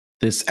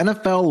This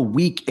NFL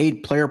Week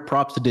 8 Player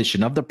Props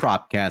edition of the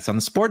Propcast on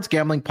the Sports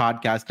Gambling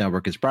Podcast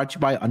Network is brought to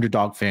you by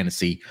Underdog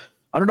Fantasy.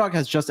 Underdog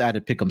has just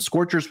added Pick'em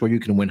Scorchers where you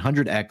can win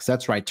 100x.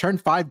 That's right, turn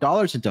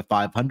 $5 into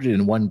 $500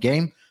 in one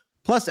game.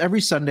 Plus,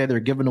 every Sunday, they're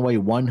giving away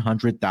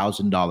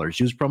 $100,000.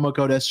 Use promo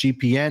code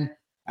SGPN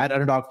at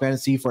Underdog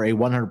Fantasy for a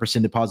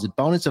 100% deposit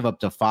bonus of up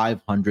to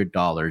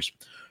 $500.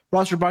 We're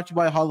also brought to you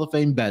by Hall of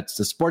Fame Bets,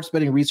 the sports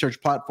betting research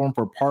platform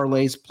for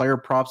parlays, player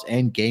props,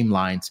 and game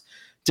lines.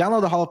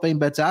 Download the Hall of Fame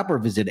Bets app or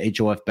visit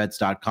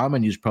hofbets.com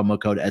and use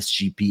promo code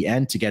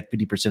SGPN to get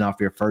 50% off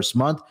your first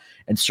month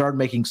and start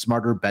making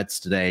smarter bets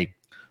today.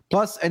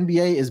 Plus,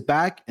 NBA is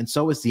back, and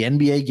so is the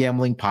NBA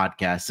Gambling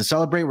Podcast. To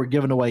celebrate, we're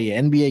giving away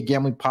an NBA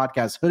Gambling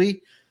Podcast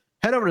hoodie.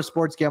 Head over to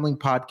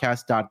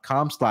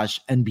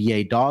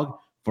sportsgamblingpodcast.com/NBA Dog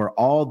for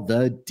all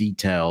the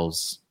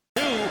details.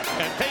 And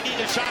taking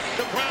a shot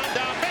to ground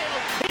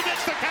downfield. He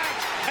missed the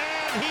catch,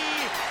 and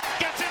he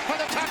gets in for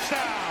the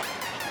touchdown.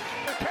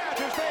 The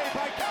catch is made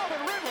by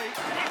Calvin Ridley.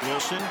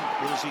 Wilson,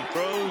 as he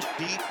throws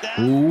deep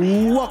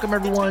down. Welcome,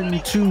 everyone,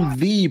 to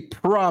the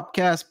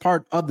Propcast,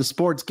 part of the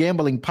Sports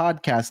Gambling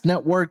Podcast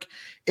Network.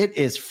 It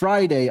is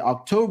Friday,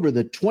 October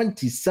the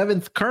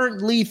 27th,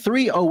 currently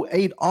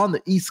 3:08 on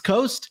the East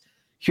Coast.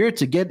 Here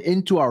to get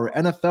into our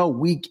NFL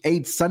Week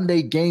 8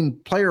 Sunday game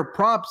player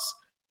props.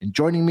 And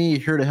joining me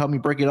here to help me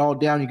break it all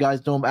down, you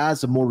guys know him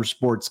as the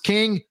Motorsports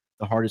King,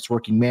 the hardest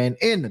working man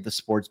in the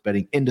sports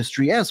betting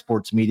industry and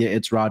sports media.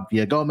 It's Rod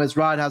Villagomez.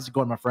 Rod, how's it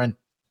going, my friend?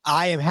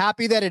 I am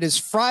happy that it is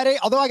Friday,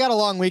 although I got a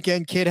long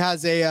weekend. Kid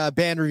has a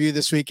band review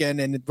this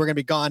weekend, and we're going to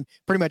be gone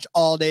pretty much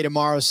all day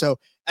tomorrow. So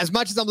as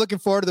much as I'm looking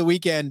forward to the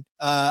weekend,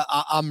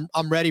 I'm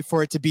ready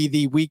for it to be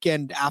the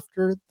weekend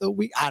after the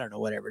week. I don't know,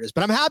 whatever it is.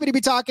 But I'm happy to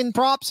be talking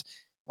props.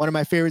 One of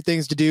my favorite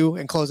things to do,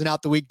 and closing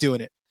out the week doing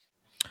it.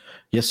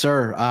 Yes,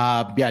 sir.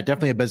 Yeah,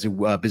 definitely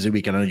a busy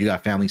weekend. I know you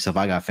got family stuff.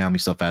 I got family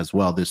stuff as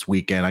well this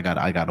weekend. I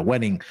got a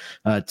wedding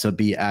to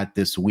be at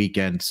this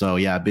weekend. So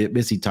yeah,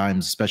 busy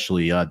times,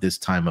 especially this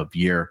time of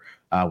year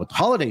with the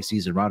holiday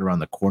season right around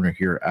the corner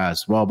here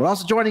as well. But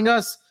also joining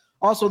us,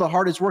 also the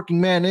hardest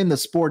working man in the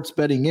sports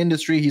betting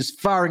industry. He's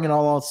firing in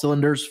all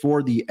cylinders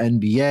for the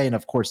NBA and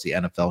of course the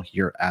NFL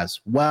here as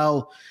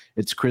well.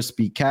 It's Chris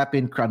B.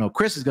 Capin. I know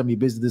Chris is going to be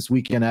busy this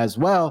weekend as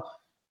well.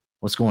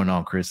 What's going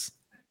on, Chris?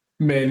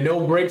 Man,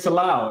 no breaks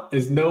allowed.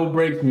 It's no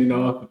breaks,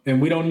 and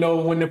we don't know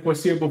when the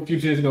foreseeable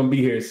future is going to be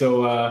here.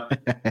 So,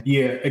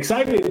 yeah,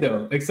 excited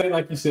though. Excited,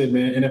 like you said,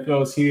 man.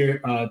 NFL's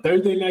here.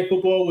 Thursday night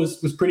football was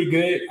pretty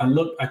good.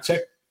 I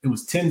checked. It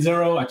was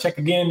 10-0. I check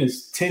again.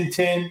 It's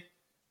 10-10.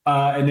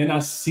 And then I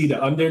see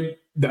the under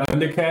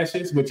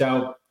cashes, which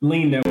I'll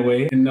lean that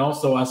way. And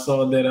also I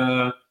saw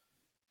that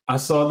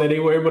they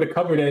were able to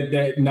cover that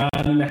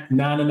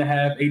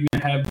 9.5,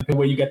 8.5,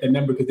 where you got that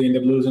number because they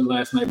ended up losing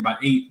last night by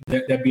 8,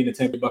 that being the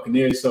Tampa Bay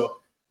Buccaneers. So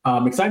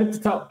I'm excited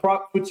to talk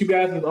prop with you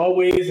guys as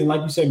always. And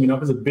like you said,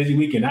 it's a busy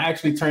weekend. I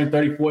actually turned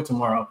 34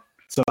 tomorrow.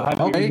 So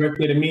happy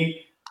birthday to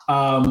me.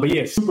 But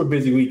yeah, super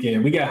busy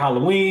weekend. We got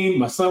Halloween.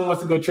 My son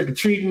wants to go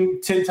trick-or-treating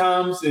 10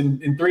 times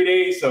in 3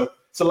 days. So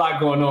it's a lot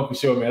going on for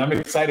sure, man. I'm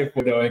excited for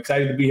it, though.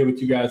 Excited to be here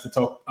with you guys to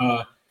talk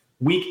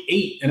Week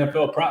 8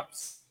 NFL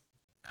props.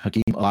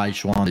 Hakeem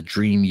Olajuwon, the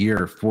dream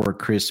year for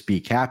Chris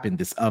B. Capin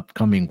this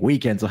upcoming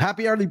weekend. So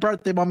happy early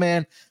birthday, my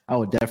man. I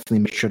would definitely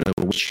make sure to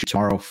wish you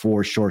tomorrow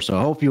for sure. So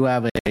I hope you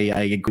have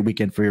a good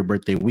weekend for your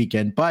birthday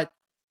weekend. But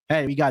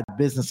hey, we got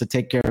business to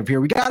take care of here.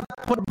 We got to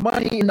put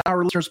money in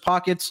our listeners'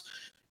 pockets.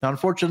 Now,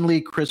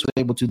 unfortunately, Chris was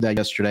able to do that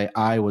yesterday.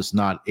 I was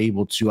not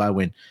able to. I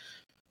went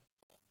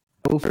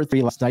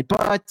 0-for-3 last night,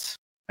 but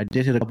I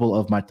did hit a couple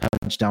of my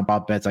touchdown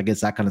prop bets. I guess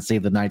that kind of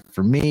saved the night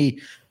for me.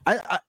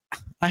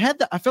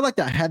 I feel like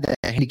I had the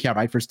handicap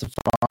right for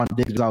Stephon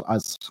Diggs because I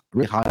was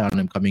really high on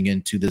him coming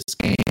into this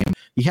game.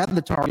 He had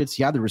the targets,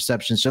 he had the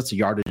receptions, just the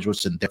yardage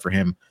wasn't there for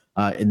him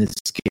in this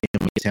game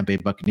against Tampa Bay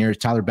Buccaneers.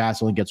 Tyler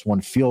Bass only gets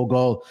one field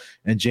goal,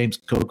 and James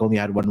Cook only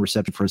had one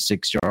reception for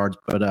 6 yards.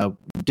 But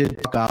did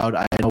work out.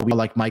 I know we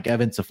like Mike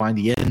Evans to find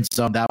the end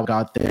zone. That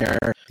got there.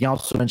 He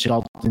also mentioned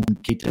Alton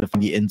Kate to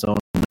find the end zone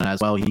as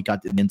well. He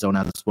got the end zone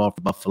as well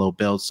for Buffalo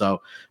Bills.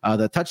 So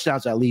the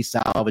touchdowns at least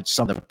salvage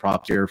some of the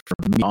props here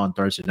for me on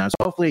Thursday night.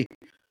 So hopefully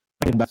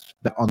I can bet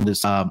on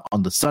this on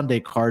the Sunday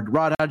card.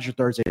 Rod, how did your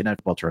Thursday night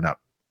football turn out?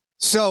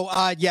 So,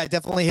 yeah,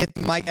 definitely hit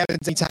Mike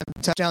Evans anytime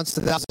touchdowns.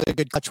 So that was a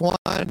good clutch one.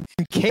 And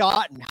K.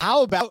 Otten,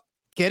 how about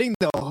getting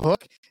the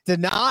hook?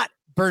 Did not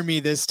burn me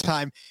this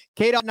time.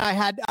 K. Otten, I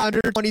had under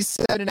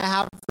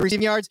 27.5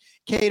 receiving yards.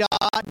 K.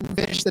 Otten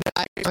finished the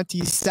night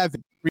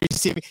 27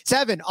 receiving.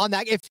 7 on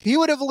that. If he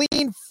would have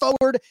leaned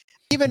forward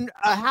even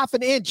a half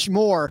an inch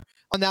more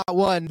on that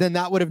one, then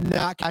that would have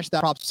not cashed that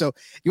prop. So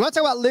you want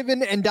to talk about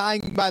living and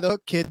dying by the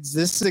hook, kids?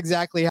 This is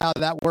exactly how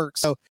that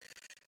works. So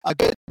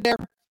good there.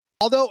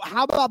 Although,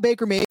 how about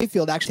Baker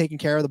Mayfield actually taking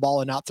care of the ball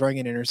and not throwing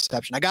an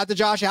interception? I got the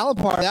Josh Allen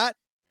part of that.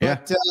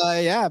 But,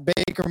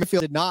 Baker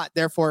Mayfield did not.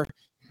 Therefore,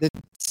 the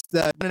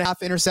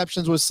 1.5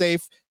 interceptions was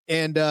safe.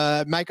 And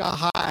Micah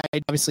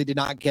Hyde obviously did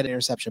not get an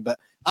interception. But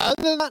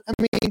other than that, I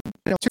mean,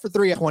 2 for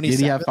 3 at 27.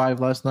 Did he have 5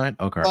 last night?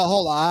 Okay. Well,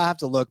 hold on. I have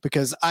to look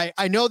because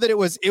I know that it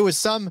was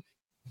some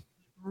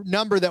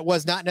number that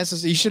was not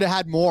necessary. You should have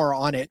had more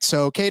on it.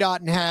 So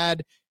K-Dot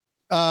had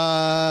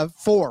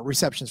 4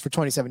 receptions for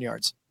 27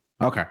 yards.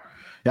 Okay.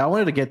 Yeah, I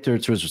wanted to get to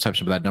his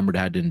reception, but that number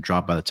didn't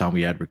drop by the time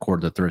we had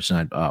recorded the Thursday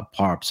night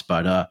props.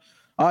 But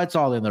it's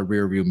all in the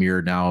rearview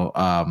mirror now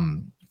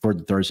for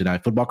the Thursday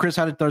night football. Chris,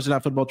 how did Thursday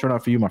night football turn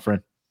out for you, my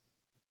friend?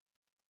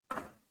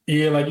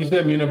 Yeah, like you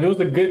said, it was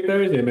a good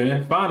Thursday,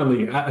 man.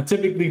 Finally, I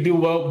typically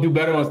do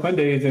better on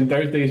Sundays, and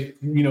Thursdays,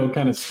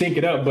 kind of stink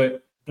it up.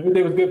 But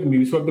Thursday was good for me.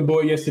 We swept the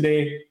board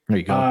yesterday. There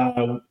you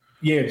go.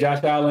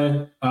 Josh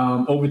Allen,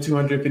 over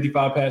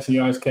 255 passing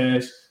yards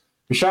cash.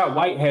 Rashad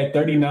White had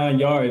 39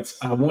 yards,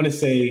 I want to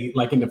say,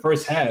 like in the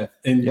first half.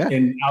 And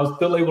I was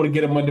still able to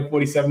get him under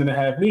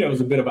 47.5. It was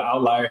a bit of an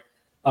outlier.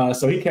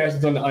 So he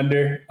cashes on the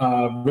under.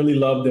 Really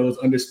love those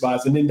under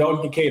spots. And then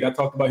Dalton Kincaid, I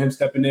talked about him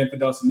stepping in for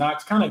Dawson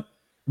Knox, kind of,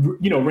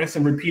 rinse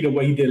and repeat of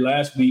what he did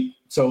last week.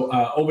 So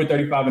over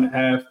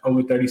 35.5,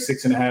 over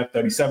 36.5,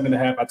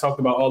 37.5. I talked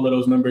about all of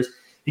those numbers.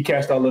 He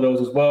cashed all of those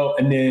as well.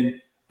 And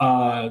then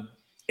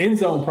end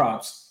zone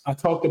props. I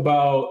talked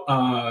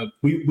about,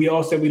 we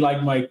all said we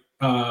like Mike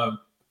Evans.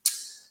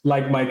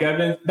 Not Mike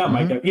Evans.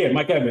 Yeah,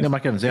 Mike Evans. Yeah,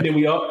 Mike Evans, yeah. And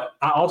then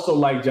I also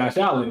like Josh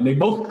Allen. They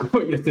both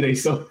scored yesterday.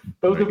 So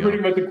those were pretty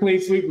much a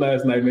clean sweep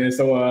last night, man.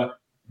 So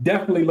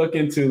definitely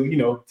looking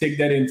to, take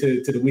that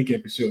into the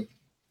weekend for sure.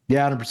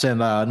 Yeah,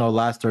 100%. No,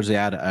 last Thursday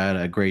I had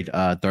a great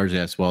Thursday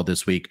as well.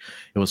 This week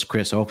it was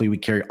Chris. So hopefully we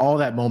carry all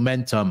that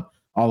momentum,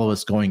 all of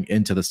us going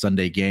into the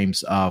Sunday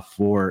games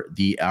for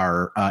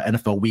our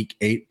NFL Week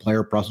 8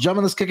 player props.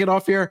 Gentlemen, let's kick it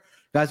off here.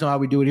 You guys know how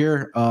we do it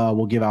here.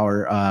 We'll give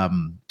our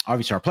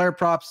obviously our player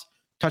props,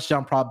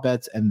 touchdown prop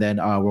bets, and then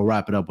we'll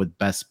wrap it up with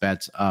best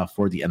bets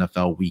for the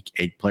NFL Week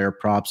 8 player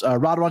props.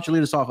 Rod, why don't you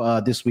lead us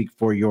off this week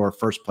for your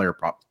first player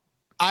prop?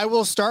 I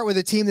will start with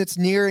a team that's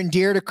near and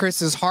dear to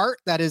Chris's heart.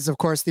 That is, of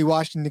course, the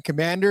Washington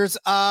Commanders.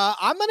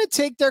 I'm going to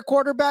take their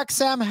quarterback,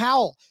 Sam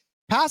Howell.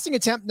 Passing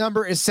attempt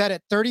number is set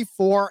at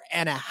 34.5.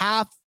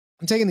 I'm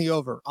taking the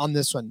over on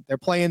this one. They're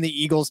playing the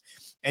Eagles.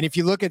 And if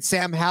you look at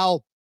Sam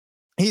Howell,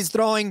 he's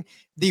throwing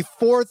the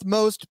 4th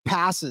most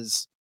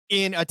passes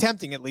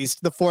attempting at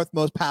least the 4th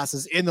most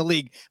passes in the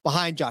league,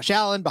 behind Josh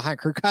Allen, behind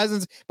Kirk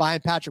Cousins,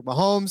 behind Patrick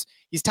Mahomes.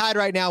 He's tied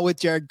right now with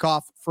Jared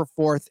Goff for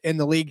 4th in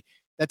the league.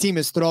 That team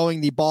is throwing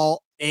the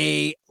ball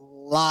a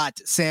lot.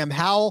 Sam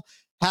Howell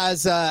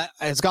has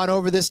gone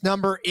over this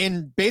number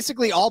in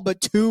basically all but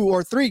 2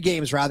 or 3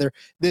 games rather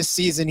this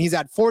season. He's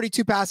had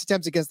 42 pass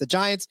attempts against the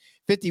Giants,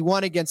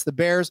 51 against the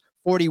Bears,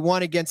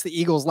 41 against the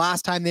Eagles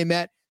last time they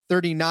met,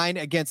 39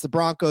 against the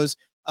Broncos.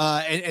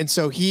 And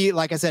so he,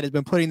 like I said, has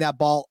been putting that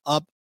ball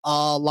up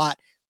a lot.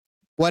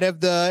 What have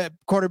the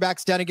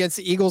quarterbacks done against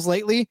the Eagles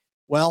lately?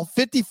 Well,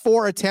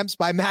 54 attempts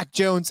by Mac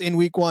Jones in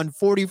week 1,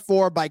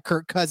 44 by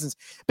Kirk Cousins.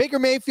 Baker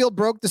Mayfield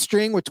broke the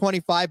string with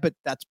 25, but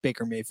that's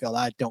Baker Mayfield.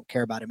 I don't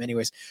care about him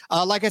anyways.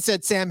 Like I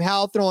said, Sam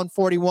Howell throwing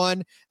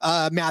 41,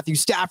 Matthew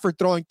Stafford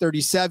throwing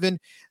 37.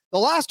 The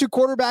last 2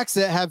 quarterbacks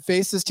that have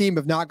faced this team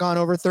have not gone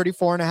over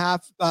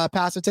 34.5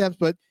 pass attempts,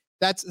 but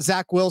that's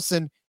Zach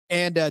Wilson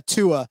and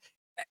Tua.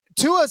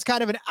 Tua is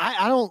kind of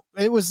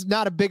it was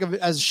not as big of a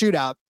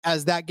shootout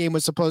as that game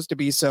was supposed to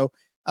be. So,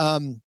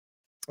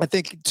 I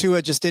think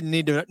Tua just didn't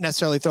need to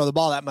necessarily throw the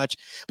ball that much.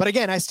 But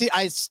again, I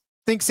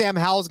think Sam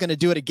Howell's going to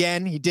do it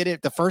again. He did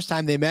it the first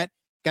time they met.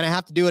 Going to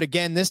have to do it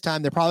again this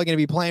time. They're probably going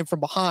to be playing from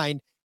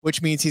behind,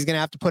 which means he's going to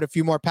have to put a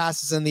few more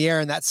passes in the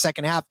air in that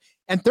second half.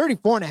 And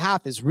 34.5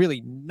 is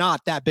really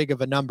not that big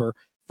of a number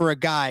for a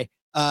guy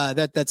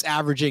that's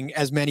averaging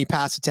as many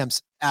pass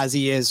attempts as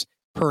he is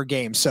per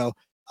game. So,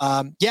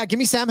 give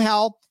me Sam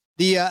Howell.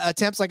 The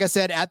attempts, like I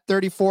said, at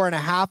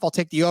 34.5. I'll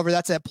take the over.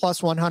 That's at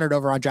plus 100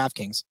 over on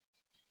DraftKings.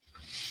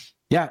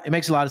 Yeah, it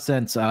makes a lot of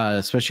sense,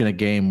 especially in a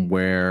game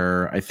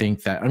where I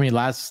think that,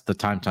 the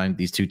time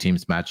these two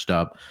teams matched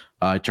up,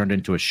 it turned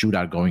into a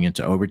shootout going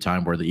into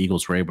overtime where the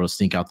Eagles were able to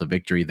sneak out the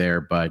victory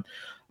there. But,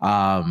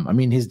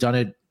 he's done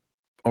it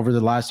over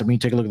the last,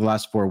 take a look at the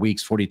last 4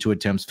 weeks, 42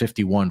 attempts,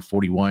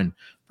 51-41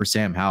 for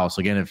Sam Howell.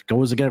 So again, if it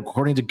goes again,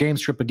 according to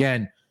GameScript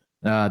again,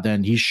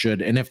 then he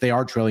should. And if they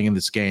are trailing in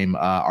this game,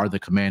 are the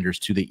Commanders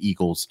to the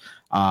Eagles.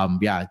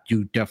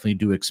 You definitely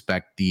do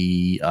expect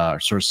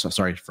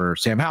for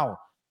Sam Howell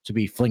to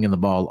be flinging the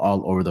ball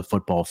all over the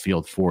football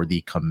field for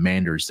the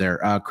Commanders there.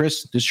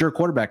 Chris, this is your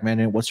quarterback, man.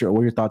 And what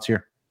are your thoughts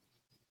here?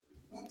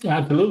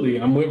 Absolutely.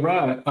 I'm with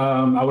Rod.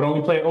 I would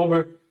only play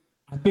over.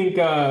 I think,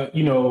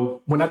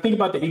 when I think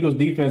about the Eagles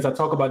defense, I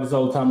talk about this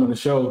all the time on the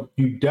show.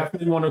 You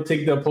definitely want to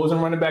take the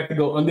opposing running back to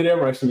go under their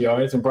rushing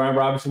yards. And Brian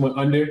Robinson went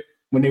under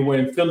when they were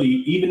in Philly,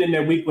 even in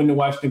that week when the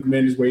Washington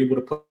Commanders were able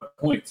to put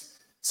points.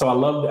 So I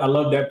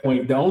love that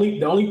point. The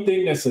only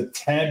thing that's a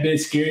tad bit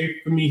scary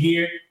for me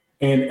here,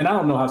 and I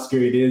don't know how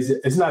scary it is.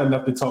 It's not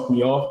enough to talk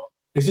me off.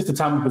 It's just the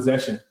time of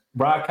possession.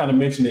 Brad kind of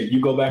mentioned it.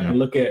 You go back and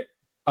look at,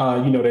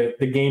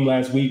 the game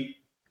last week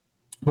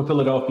for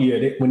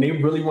Philadelphia. When they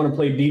really want to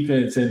play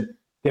defense and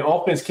their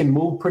offense can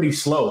move pretty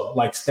slow,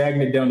 like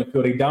stagnant down the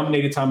field. They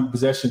dominated time of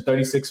possession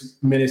 36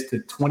 minutes to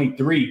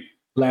 23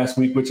 last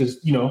week, which is,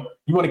 you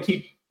want to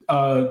keep,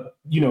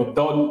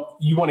 Dalton,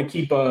 you want to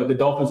keep the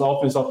Dolphins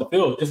offense off the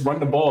field. Just run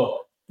the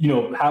ball,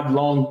 have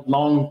long,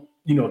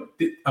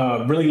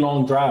 really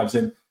long drives.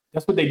 And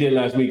that's what they did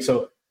last week.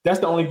 So that's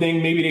the only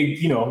thing. Maybe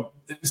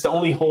it's the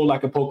only hole I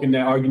could poke in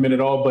that argument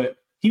at all. But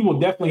he will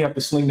definitely have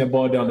to sling that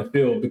ball down the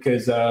field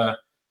because I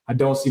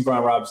don't see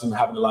Brian Robinson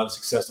having a lot of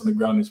success on the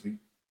ground this week.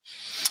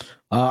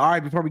 All right,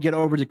 before we get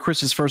over to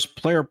Chris's first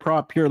player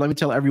prop here, let me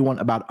tell everyone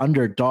about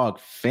Underdog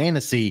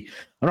Fantasy.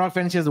 Underdog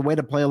Fantasy has a way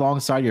to play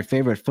alongside your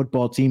favorite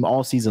football team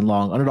all season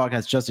long. Underdog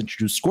has just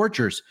introduced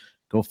Scorchers.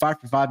 Go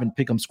 5 for 5 and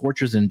pick 'em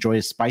Scorchers and enjoy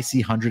a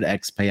spicy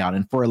 100x payout.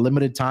 And for a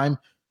limited time,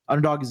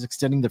 Underdog is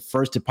extending the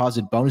first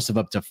deposit bonus of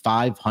up to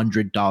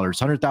 $500.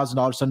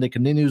 $100,000 Sunday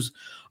continues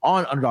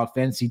on Underdog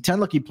Fantasy. 10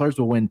 lucky players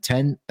will win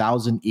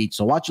 $10,000 each.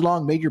 So watch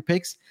along, make your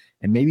picks,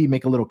 and maybe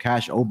make a little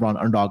cash over on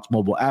Underdog's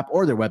mobile app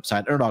or their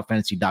website,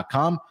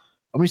 underdogfantasy.com.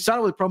 When you sign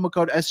up with promo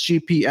code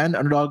SGPN,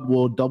 Underdog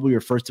will double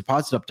your first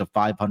deposit up to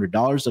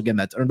 $500. Again,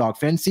 that's Underdog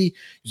Fantasy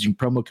using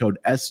promo code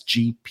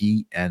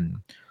SGPN.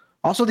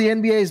 Also, the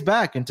NBA is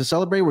back, and to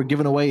celebrate, we're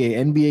giving away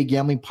an NBA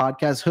Gambling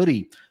Podcast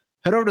hoodie.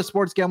 Head over to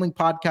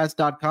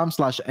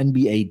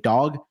sportsgamblingpodcast.com/NBA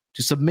dog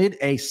to submit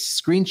a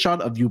screenshot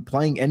of you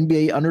playing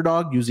NBA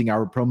Underdog using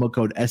our promo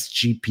code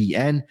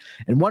SGPN,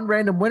 and one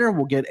random winner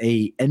will get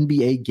a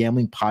NBA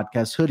Gambling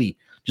Podcast hoodie.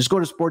 Just go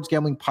to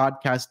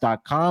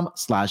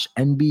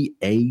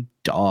sportsgamblingpodcast.com/NBA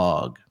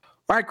dog.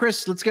 All right,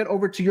 Chris, let's get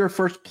over to your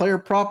first player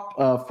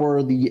prop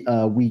for the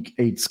Week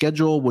 8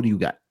 schedule. What do you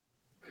got?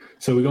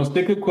 So we're going to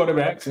stick with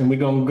quarterbacks, and we're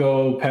going to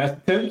go past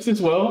attempts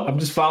as well. I'm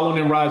just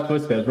following in Rod's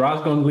footsteps.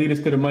 Rod's going to lead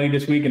us to the money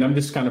this week, and I'm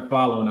just kind of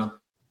following him.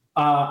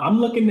 I'm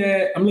looking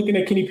at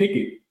Kenny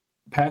Pickett.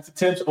 Pass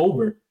attempts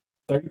over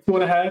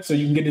 32.5, so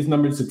you can get his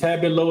numbers a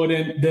tad bit lower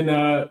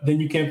than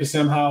you can for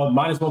Sam Howell.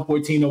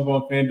 -114 over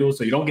on FanDuel,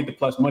 so you don't get the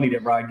plus money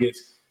that Rod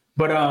gets.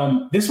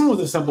 But this one was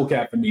a simple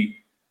cap for me.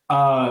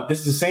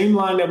 This is the same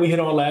line that we hit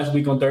on last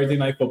week on Thursday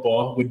Night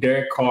Football with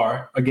Derek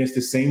Carr against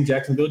the same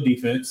Jacksonville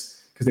defense,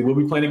 because they will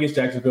be playing against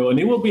Jacksonville, and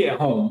they will be at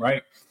home,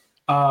 right?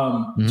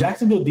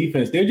 Jacksonville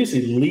defense, they're just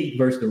elite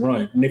versus the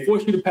run, and they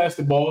force you to pass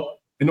the ball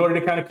in order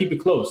to kind of keep it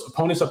close.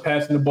 Opponents are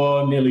passing the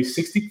ball nearly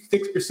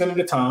 66% of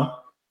the time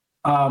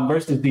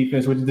versus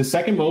defense, which is the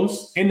second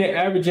most, and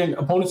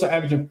opponents are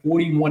averaging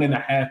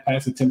 41.5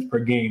 pass attempts per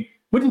game,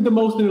 which is the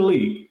most in the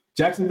league.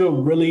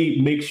 Jacksonville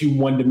really makes you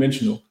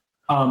one-dimensional.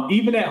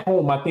 Even at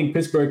home, I think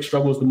Pittsburgh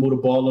struggles to move the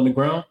ball on the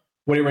ground,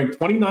 where they rank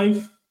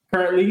 29th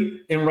currently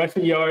in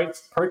rushing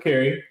yards per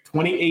carry,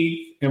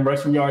 28th in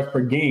rushing yards per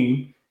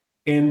game,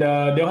 and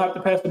they'll have to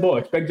pass the ball.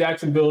 Expect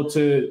Jacksonville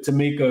to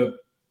make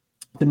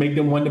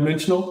them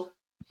one-dimensional.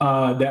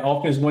 That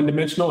offense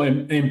one-dimensional,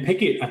 and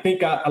Pickett, I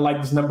think I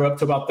like this number up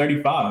to about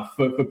 35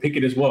 for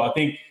Pickett as well. I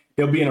think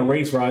they'll be in a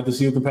race ride to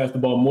see who can pass the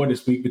ball more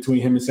this week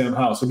between him and Sam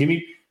Howell. So give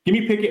me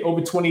Pickett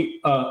over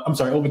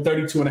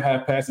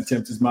 32.5 pass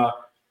attempts is my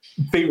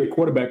favorite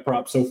quarterback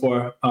prop so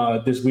far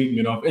this week.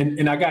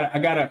 And I got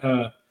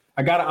an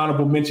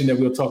honorable mention that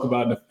we'll talk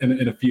about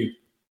in a few.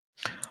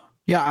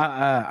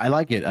 Yeah, I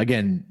like it.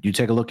 Again, you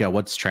take a look at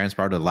what's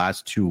transpired the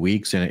last 2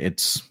 weeks, and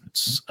it's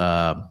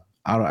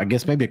I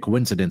guess maybe a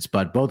coincidence,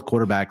 but both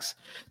quarterbacks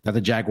that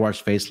the Jaguars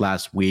faced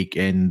last week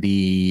in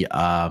the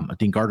I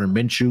think Gardner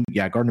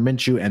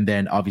Minshew, and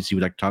then obviously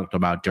we talked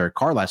about Derek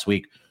Carr last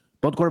week.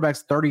 Both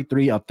quarterbacks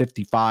 33 of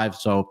 55,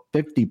 so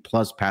 50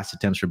 plus pass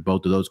attempts for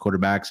both of those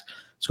quarterbacks.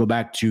 Let's go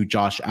back to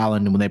Josh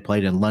Allen when they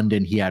played in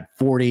London. He had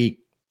 40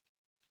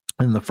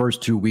 in the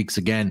first 2 weeks.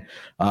 Again,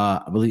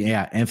 I believe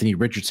Anthony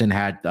Richardson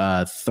had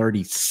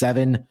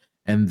 37,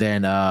 and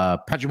then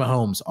Patrick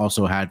Mahomes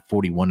also had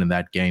 41 in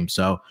that game.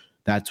 So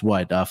that's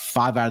 5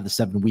 out of the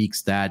 7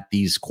 weeks that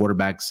these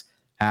quarterbacks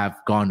have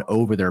gone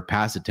over their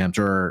pass attempts,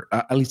 or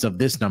at least of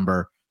this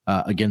number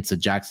against the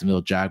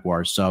Jacksonville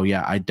Jaguars. So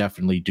yeah, I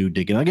definitely do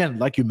dig it. Again,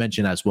 like you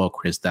mentioned as well,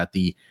 Chris, that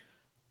the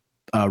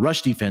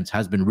rush defense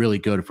has been really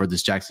good for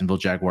this Jacksonville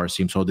Jaguars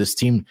team. So this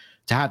team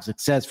to have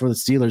success for the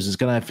Steelers is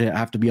going to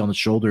have to be on the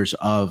shoulders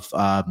of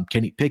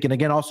Kenny Pickett. And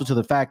again, also to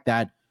the fact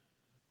that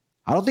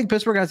I don't think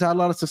Pittsburgh has had a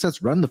lot of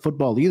success running the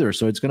football either.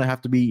 So it's going to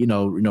have to be,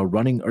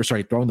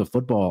 throwing the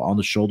football on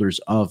the shoulders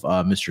of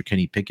Mr.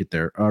 Kenny Pickett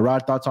there.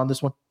 Rod, thoughts on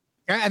this one?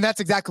 And that's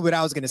exactly what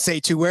I was going to say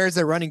too. Where's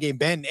their running game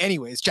been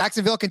anyways?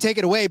 Jacksonville can take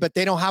it away, but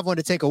they don't have one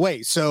to take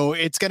away. So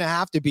it's going to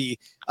have to be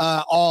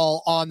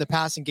all on the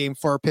passing game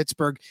for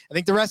Pittsburgh, I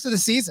think, the rest of the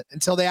season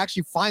until they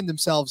actually find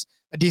themselves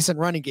a decent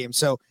running game.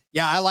 So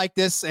yeah, I like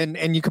this.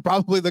 And you could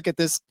probably look at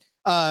this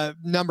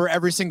number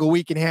every single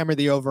week and hammer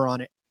the over on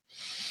it.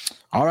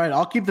 All right,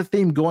 I'll keep the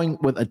theme going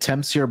with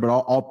attempts here, but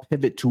I'll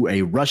pivot to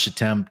a rush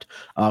attempt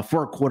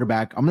for a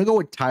quarterback. I'm going to go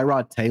with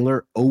Tyrod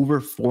Taylor over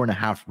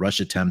 4.5 rush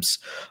attempts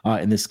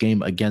in this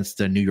game against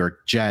the New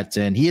York Jets.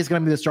 And he is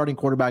going to be the starting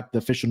quarterback. The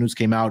official news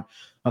came out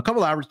a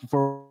couple hours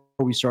before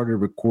we started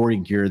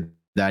recording here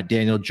that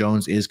Daniel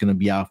Jones is going to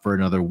be out for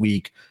another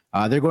week.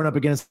 They're going up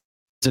against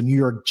the New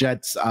York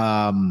Jets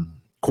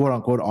quote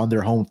unquote on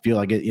their home field.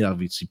 I get,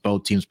 obviously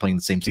both teams playing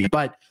the same season,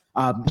 but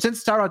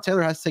since Tyrod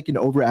Taylor has taken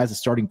over as a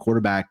starting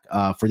quarterback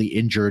for the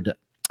injured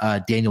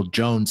Daniel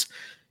Jones,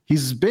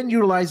 he's been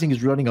utilizing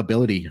his running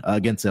ability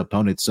against the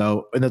opponent.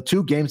 So in the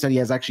 2 games that he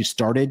has actually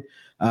started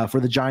for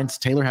the Giants,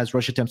 Taylor has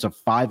rush attempts of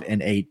 5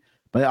 and 8.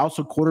 But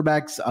also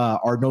quarterbacks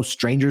are no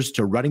strangers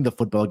to running the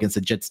football against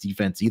the Jets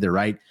defense either,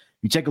 right?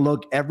 You take a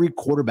look, every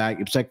quarterback,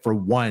 except for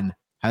one,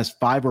 has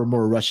 5 or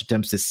more rush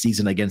attempts this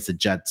season against the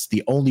Jets.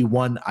 The only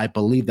one I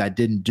believe that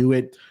didn't do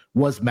it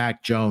was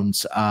Mac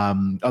Jones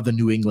of the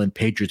New England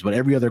Patriots. But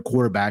every other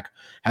quarterback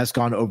has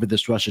gone over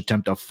this rush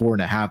attempt of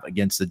 4.5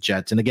 against the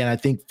Jets. And again, I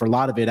think for a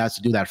lot of it has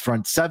to do that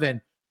front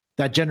 7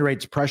 that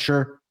generates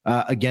pressure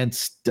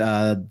against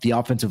the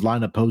offensive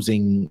line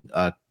opposing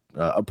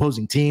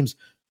teams,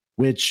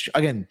 which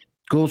again,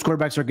 those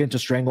quarterbacks are getting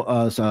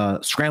to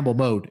scramble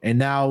mode. And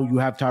now you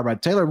have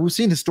Tyrod Taylor. We've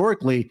seen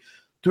historically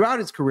throughout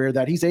his career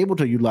that he's able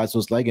to utilize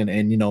those legs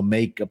and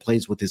make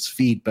plays with his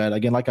feet. But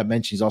again, like I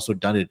mentioned, he's also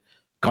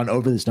gone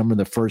over this number in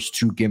the first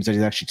 2 games that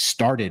he's actually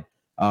started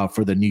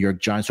for the New York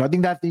Giants. So I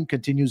think that theme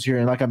continues here.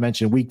 And like I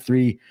mentioned, week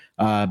 3,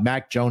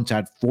 Mac Jones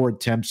had 4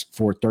 attempts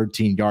for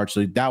 13 yards.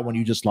 So that one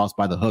you just lost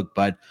by the hook.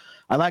 But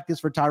I like this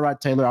for Tyrod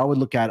Taylor. I would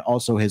look at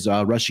also his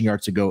rushing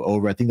yards to go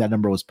over. I think that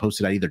number was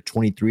posted at either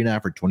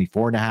 23.5 or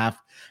 24.5.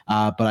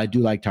 But I do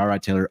like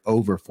Tyrod Taylor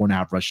over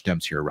 4.5 rush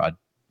attempts here, Rod.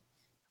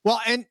 Well,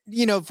 and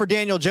for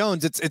Daniel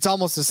Jones, it's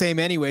almost the same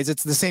anyways.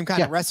 It's the same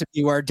kind of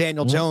recipe where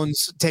Daniel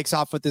Jones takes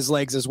off with his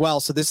legs as well.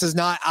 So this is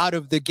not out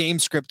of the game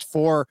script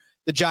for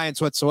the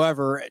Giants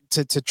whatsoever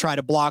to try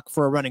to block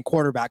for a running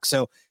quarterback.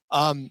 So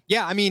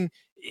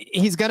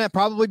he's going to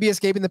probably be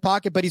escaping the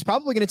pocket, but he's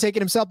probably going to take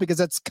it himself because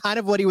that's kind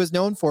of what he was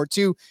known for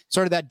too,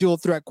 sort of that dual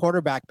threat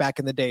quarterback back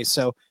in the day.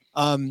 So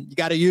you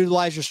got to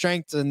utilize your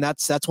strengths, and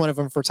that's one of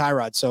them for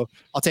Tyrod. So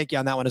I'll take you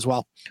on that one as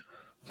well.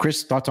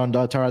 Chris, thoughts on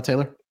Tyrod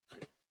Taylor?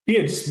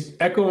 Yeah, just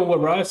echoing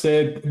what Rod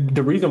said,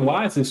 the reason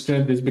why it's a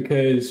strength is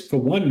because, for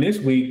one, this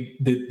week,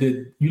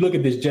 you look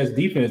at this Jets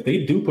defense,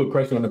 they do put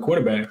pressure on the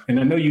quarterback. And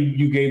I know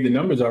you gave the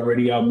numbers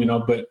already,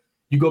 but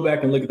you go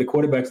back and look at the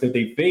quarterbacks that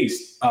they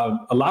faced.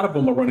 A lot of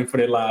them are running for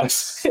their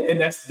lives, and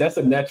that's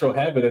a natural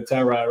habit of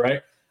Tyrod,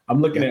 right?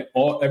 I'm looking at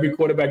every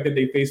quarterback that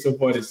they faced so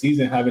far this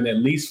season having at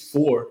least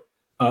 4,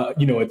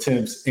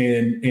 attempts,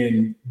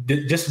 and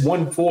just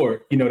 1-4.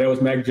 That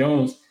was Mac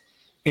Jones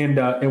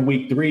in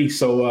week 3.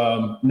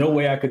 So no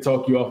way I could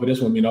talk you off of this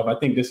one. I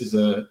think this is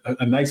a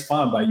nice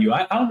find by you.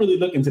 I don't really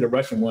look into the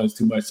Russian ones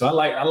too much. So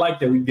I like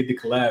that we get the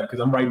collab because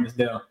I'm writing this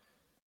down.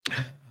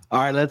 All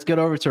right, let's get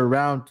over to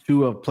round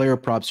 2 of player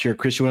props here.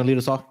 Chris, you want to lead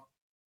us off?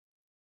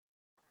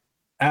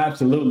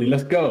 Absolutely.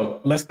 Let's go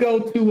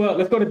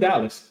to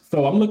Dallas.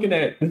 So I'm looking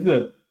at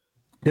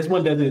this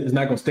one is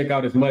not going to stick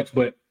out as much,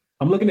 but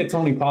I'm looking at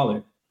Tony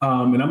Pollard.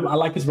 And I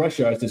like his rush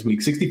yards this week.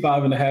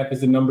 65.5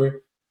 is the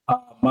number.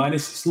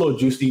 It's a little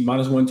juicy,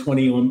 minus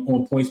 120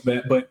 on points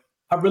bet, but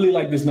I really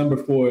like this number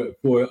for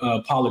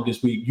Pollard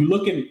this week.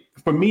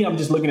 For me, I'm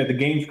just looking at the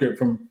game script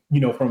from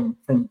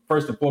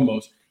first and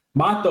foremost.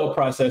 My thought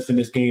process in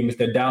this game is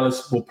that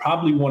Dallas will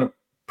probably want to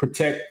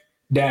protect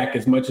Dak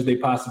as much as they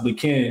possibly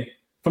can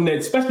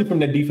especially from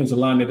that defensive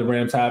line that the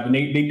Rams have, and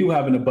they do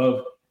have an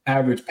above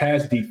average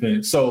pass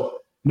defense. So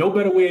no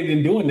better way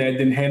than doing that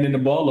than handing the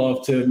ball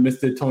off to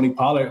Mr. Tony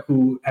Pollard,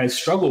 who has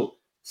struggled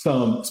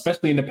some,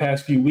 especially in the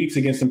past few weeks,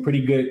 against some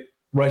pretty good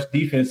rush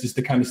defenses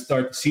to kind of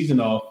start the season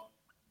off.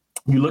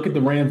 You look at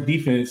the Rams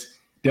defense,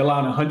 they're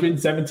allowing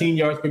 117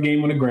 yards per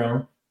game on the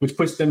ground, which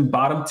puts them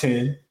bottom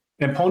 10.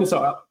 And opponents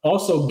are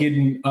also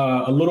getting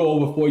a little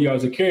over 4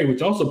 yards a carry,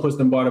 which also puts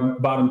them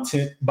bottom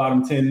 10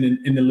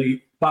 in the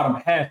league, bottom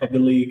half of the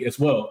league as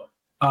well.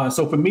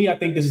 So for me, I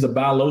think this is a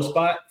buy low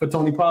spot for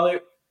Tony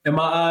Pollard in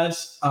my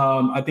eyes.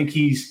 I think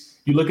you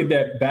look at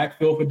that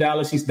backfield for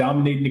Dallas, he's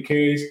dominating the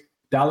carries.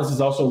 Dallas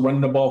is also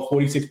running the ball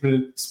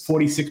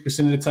 46%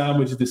 of the time,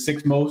 which is the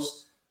 6th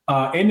most.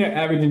 And they're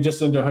averaging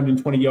just under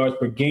 120 yards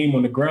per game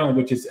on the ground,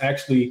 which is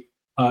actually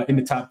in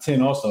the top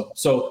 10 also.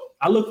 So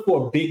I look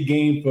for a big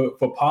game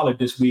for Pollard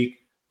this week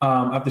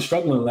after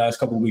struggling the last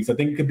couple of weeks. I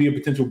think it could be a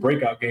potential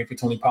breakout game for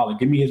Tony Pollard.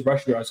 Give me his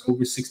rush yards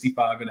over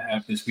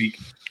 65.5 this week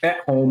at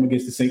home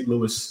against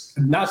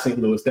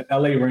the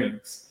LA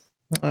Rams.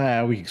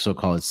 We can still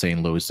call it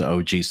St. Louis. The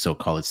OGs still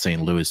call it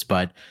St. Louis.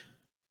 But,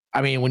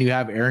 I mean, when you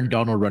have Aaron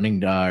Donald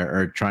running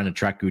or trying to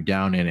track you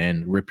down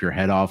and rip your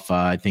head off,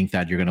 I think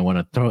that you're going to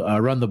want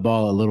to run the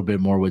ball a little bit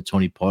more with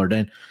Tony Pollard.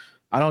 And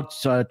I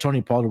know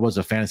Tony Pollard was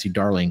a fantasy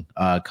darling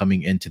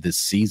coming into this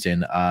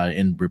season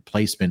in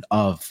replacement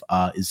of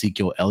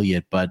Ezekiel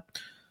Elliott, but I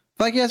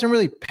feel like he hasn't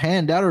really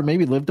panned out or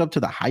maybe lived up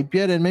to the hype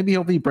yet, and maybe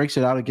hopefully he breaks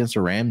it out against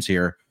the Rams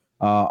here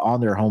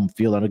on their home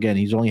field. And again,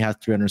 he's only has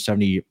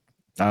 370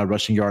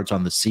 rushing yards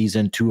on the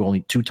season,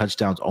 only two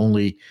touchdowns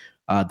only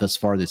thus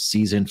far this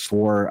season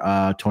for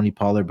Tony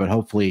Pollard, but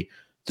hopefully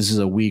this is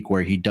a week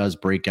where he does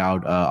break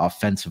out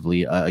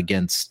offensively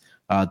against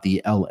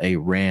the LA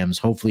Rams.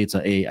 Hopefully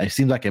it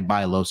seems like a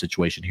buy low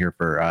situation here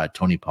for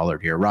Tony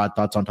Pollard here. Rod,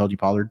 thoughts on Tony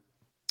Pollard?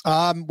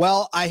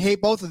 Well, I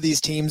hate both of these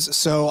teams,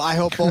 so I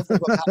hope both of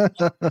them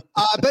happen.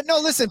 But no,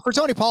 listen, for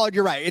Tony Pollard,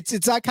 you're right.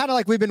 It's kind of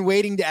like we've been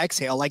waiting to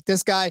exhale. Like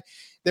this guy,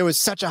 there was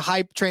such a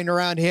hype train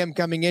around him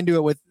coming into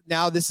it with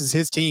now this is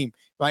his team,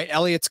 right?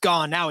 Elliott's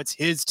gone. Now it's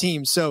his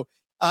team. So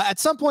at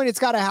some point it's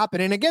got to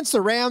happen. And against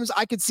the Rams,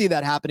 I could see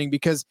that happening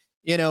because,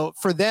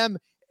 for them,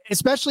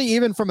 especially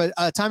even from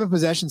a time of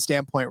possession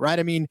standpoint, right?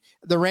 I mean,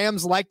 the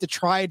Rams like to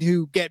try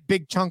to get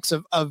big chunks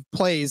of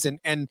plays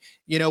and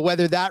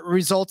whether that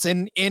results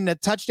in a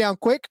touchdown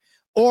quick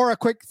or a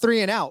quick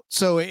 3 and out.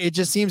 So it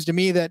just seems to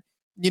me that,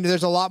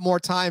 there's a lot more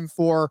time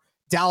for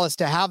Dallas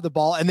to have the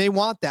ball and they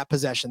want that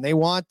possession. They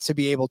want to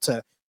be able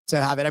to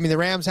have it. I mean, the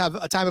Rams have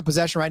a time of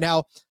possession right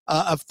now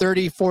of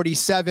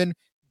 30-47.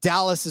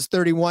 Dallas is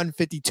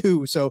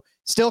 31-52. So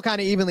still kind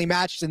of evenly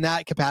matched in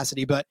that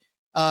capacity, but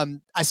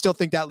I still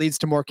think that leads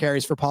to more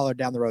carries for Pollard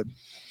down the road.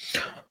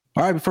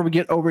 All right, before we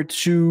get over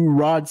to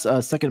Rod's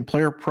second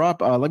player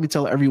prop, let me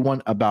tell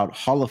everyone about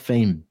Hall of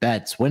Fame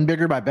bets. Win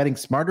bigger by betting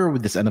smarter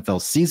with this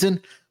NFL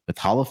season with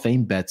Hall of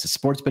Fame bets, a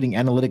sports betting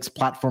analytics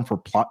platform for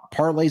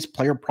parlays,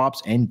 player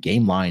props, and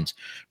game lines.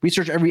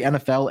 Research every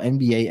NFL,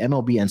 NBA,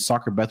 MLB, and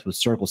soccer bet with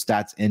historical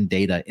stats and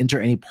data. Enter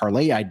any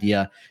parlay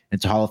idea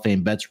into Hall of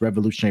Fame bets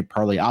revolutionary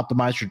parlay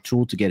optimizer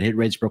tool to get hit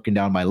rates broken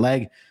down by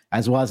leg,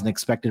 as well as an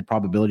expected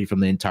probability from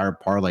the entire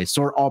parlay.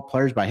 Sort all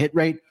players by hit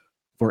rate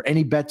for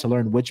any bet to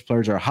learn which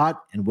players are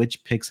hot and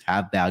which picks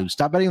have value.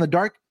 Stop betting in the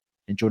dark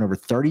and join over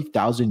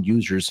 30,000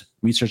 users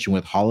researching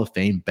with Hall of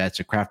Fame bets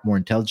to craft more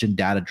intelligent,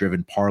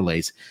 data-driven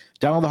parlays.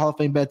 Download the Hall of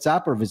Fame bets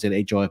app or visit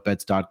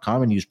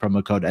hofbets.com and use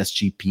promo code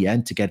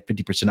SGPN to get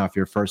 50% off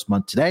your first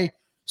month today.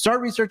 Start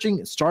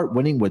researching, start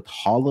winning with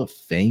Hall of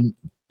Fame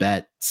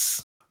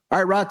bets. All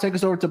right, Rod, take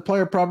us over to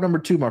player prop number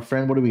 2, my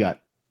friend. What do we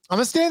got? I'm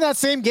going to stay in that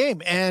same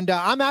game, and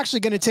I'm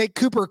actually going to take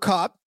Cooper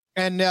Kupp,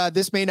 and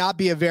this may not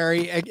be a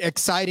very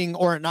exciting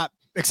or not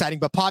exciting,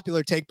 but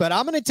popular take, but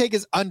I'm going to take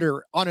his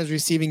under on his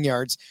receiving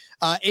yards.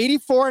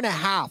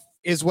 84.5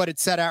 is what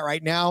it's set at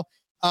right now.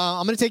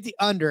 I'm going to take the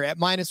under at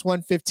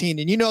 -115,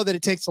 and you know that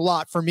it takes a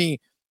lot for me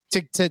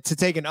to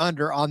take an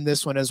under on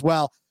this one as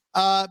well.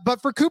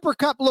 But for Cooper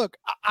Kupp, look,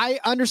 I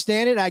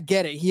understand it. I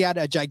get it. He had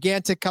a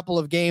gigantic couple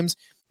of games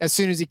as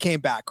soon as he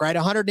came back, right?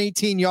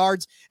 118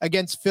 yards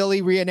against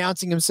Philly,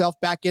 re-announcing himself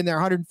back in there,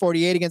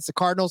 148 against the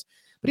Cardinals,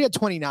 but he had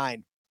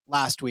 29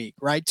 last week,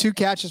 right? 2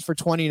 catches for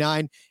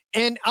 29.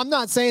 And I'm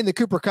not saying that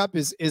Cooper Kupp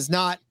is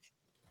not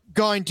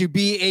going to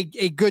be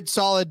a good,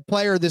 solid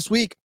player this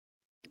week,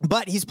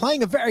 but he's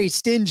playing a very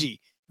stingy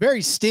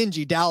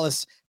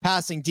Dallas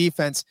passing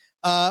defense.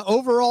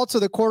 Overall to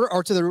the quarter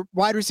or to the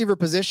wide receiver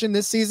position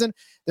this season,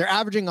 they're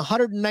averaging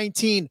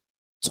 119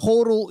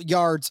 total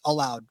yards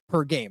allowed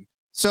per game.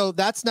 So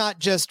that's not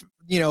just,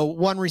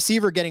 one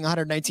receiver getting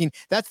 119.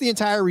 That's the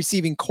entire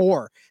receiving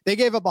core. They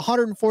gave up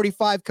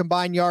 145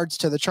 combined yards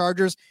to the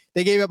Chargers.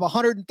 They gave up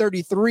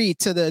 133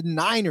 to the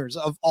Niners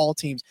of all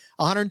teams,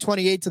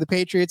 128 to the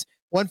Patriots,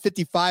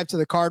 155 to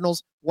the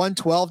Cardinals,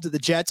 112 to the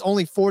Jets,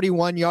 only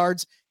 41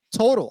 yards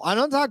total. I'm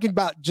not talking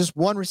about just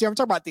one receiver. I'm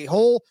talking about the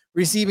whole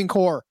receiving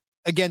core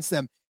against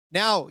them.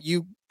 Now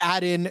you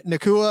add in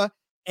Nakua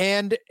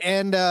and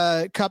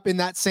Kupp in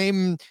that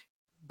same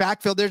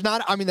backfield.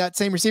 That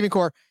same receiving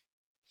core.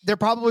 They're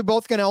probably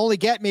both going to only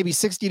get maybe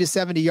 60 to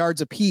 70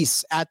 yards a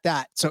piece at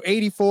that. So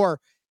 84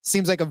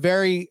 seems like a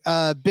very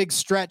big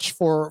stretch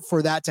for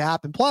that to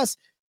happen. Plus,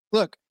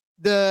 look,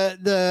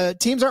 the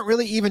teams aren't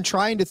really even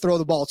trying to throw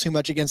the ball too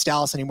much against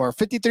Dallas anymore.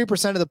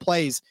 53% of the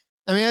plays.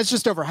 I mean, that's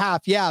just over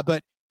half. Yeah.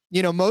 But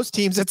most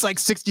teams, it's like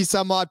 60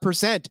 some odd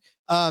percent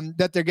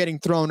that they're getting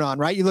thrown on,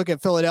 right? You look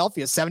at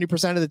Philadelphia,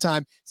 70% of the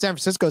time, San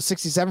Francisco,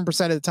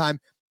 67% of the time.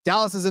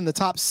 Dallas is in the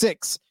top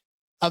 6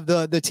 of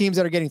the teams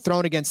that are getting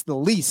thrown against the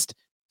least.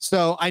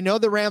 So I know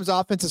the Rams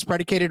offense is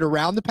predicated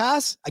around the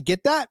pass. I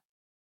get that.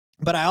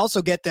 But I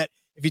also get that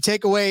if you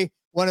take away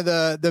one of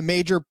the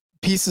major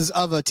pieces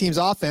of a team's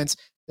offense,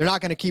 they're not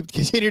going to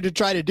continue to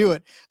try to do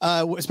it,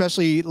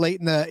 especially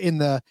late in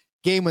the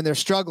game when they're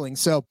struggling.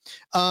 So,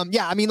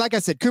 like I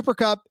said, Cooper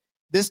Kupp,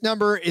 this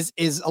number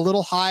is a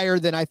little higher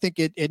than I think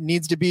it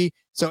needs to be.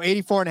 So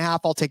 84.5,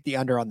 I'll take the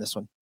under on this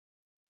one.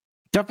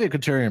 Definitely a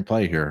contrarian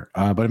play here,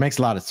 but it makes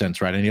a lot of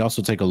sense, right? And you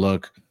also take a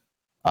look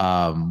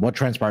what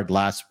transpired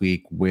last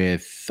week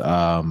with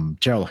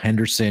Gerald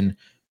Henderson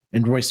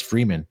and Royce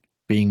Freeman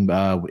being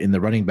in the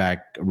running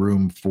back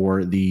room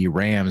for the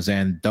Rams,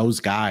 and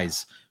those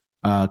guys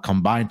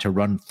combined to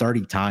run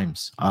 30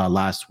 times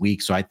last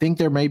week. So I think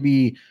there may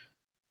be,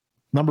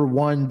 number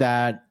one,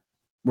 that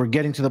we're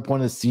getting to the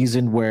point of the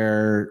season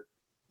where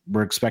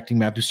we're expecting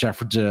Matthew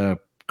Stafford to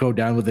go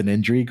down with an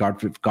injury. God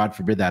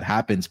forbid that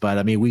happens. But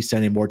I mean, we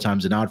send him more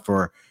times than not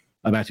for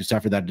Matthew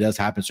Stafford that does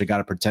happen. So you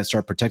got to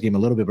start protecting him a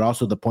little bit. But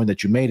also the point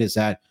that you made is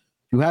that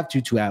you have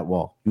Tutu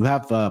Atwell, you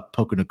have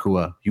Puka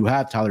Nacua, you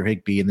have Tyler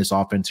Higbee in this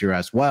offense here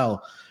as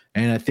well.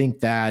 And I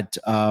think that,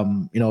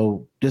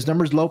 this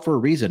number is low for a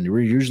reason. We're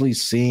usually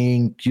used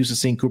to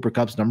seeing Cooper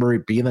Kupp's number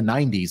be in the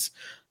 90s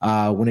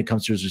when it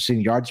comes to his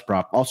receiving yards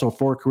prop. Also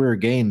 4 career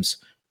games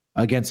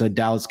against the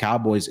Dallas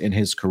Cowboys in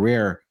his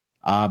career.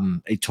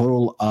 a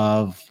total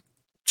of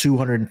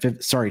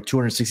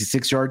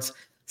 266 yards,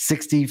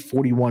 60,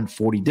 41,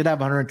 40. Did have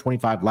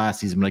 125 last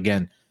season, but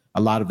again,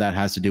 a lot of that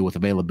has to do with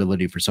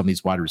availability for some of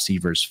these wide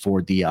receivers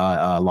for the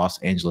Los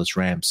Angeles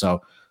Rams.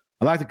 So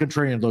I like the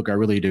contrarian look. I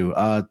really do.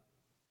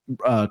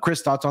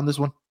 Chris, thoughts on this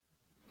one?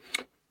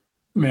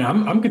 Man,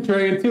 I'm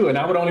contrarian too, and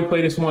I would only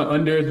play this one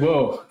under as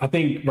well. I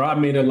think Rob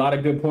made a lot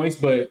of good points,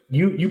 but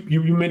you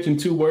mentioned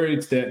two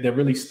words that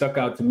really stuck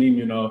out to me.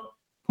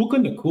 Puka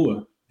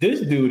Nacua.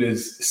 This dude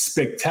is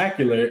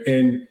spectacular,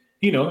 and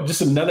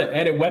just another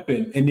added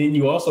weapon. And then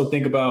you also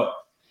think about,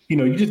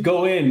 you just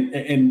go in,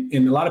 and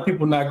a lot of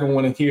people not going to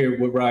want to hear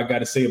what Rod got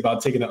to say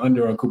about taking the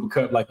under on Cooper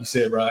Kupp, like you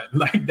said, Rod.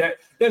 Like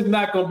that's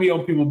not going to be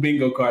on people's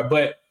bingo card,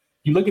 but.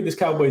 You look at this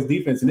Cowboys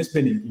defense, and it's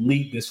been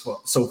elite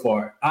so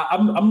far.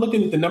 I'm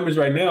looking at the numbers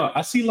right now.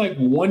 I see like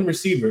one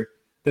receiver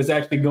that's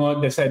actually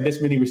that's had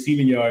this many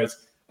receiving yards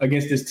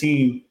against this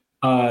team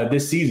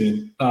this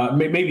season.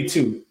 Maybe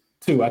two.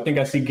 I think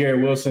I see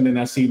Garrett Wilson and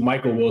I see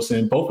Michael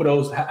Wilson. Both of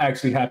those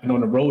actually happened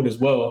on the road as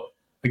well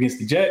against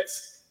the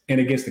Jets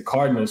and against the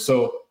Cardinals.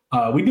 So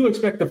we do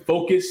expect to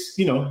focus,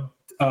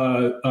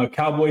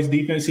 Cowboys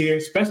defense here,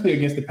 especially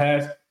against the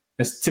pass.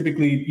 That's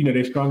typically,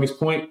 their strongest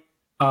point.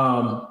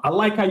 I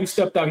like how you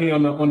stepped out here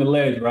on the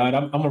ledge, Rod.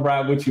 I'm gonna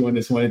ride with you on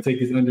this one and take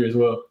his under as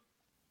well.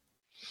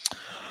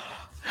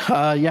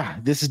 Yeah,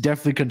 this is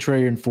definitely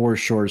contrarian for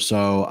sure.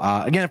 So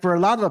again, for a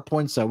lot of the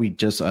points that we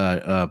just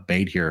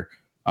made here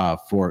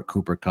for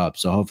Cooper Kupp,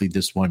 so hopefully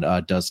this one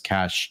does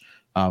cash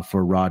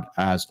for Rod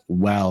as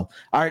well.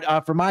 All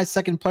right, for my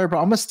second player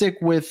prop, I'm gonna stick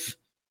with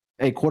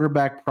a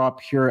quarterback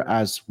prop here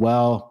as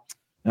well.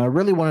 And I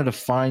really wanted to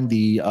find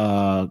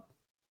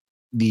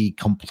the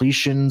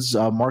completions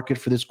market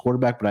for this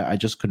quarterback, but I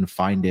just couldn't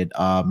find it.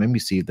 Let me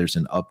see if there's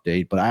an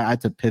update, but I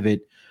had to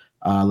pivot.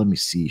 Let me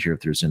see here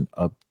if there's an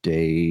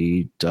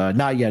update.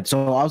 Not yet.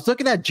 So I was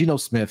looking at Geno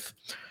Smith,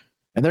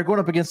 and they're going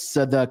up against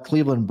the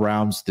Cleveland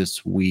Browns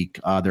this week.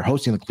 They're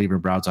hosting the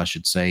Cleveland Browns, I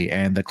should say.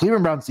 And the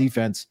Cleveland Browns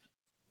defense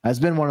has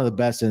been one of the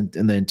best in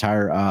the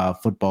entire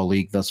football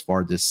league thus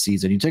far this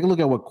season. You take a look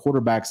at what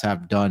quarterbacks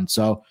have done.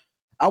 So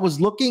I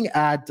was looking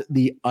at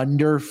the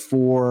under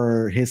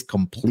for his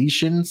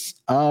completions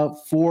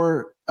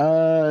for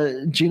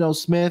Geno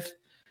Smith.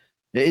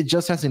 It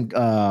just hasn't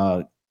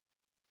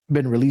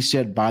been released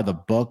yet by the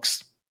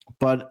books,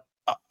 but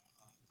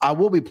I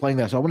will be playing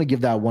that, so I want to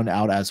give that one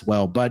out as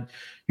well. But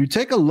you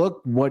take a look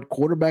what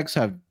quarterbacks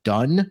have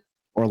done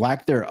or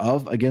lack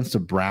thereof against the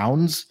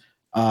Browns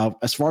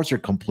as far as their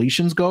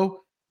completions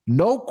go.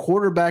 No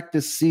quarterback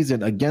this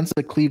season against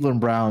the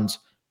Cleveland Browns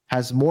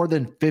has more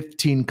than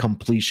 15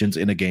 completions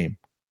in a game.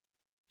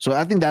 So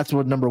I think that's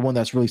what number one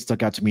that's really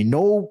stuck out to me.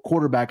 No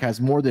quarterback has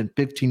more than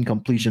 15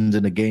 completions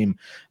in a game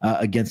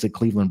against the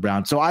Cleveland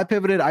Browns. So I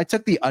pivoted. I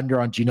took the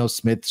under on Geno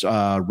Smith's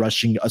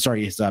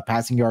his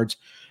passing yards,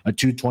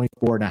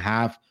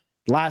 224.5.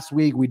 Last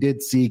week we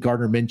did see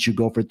Gardner Minshew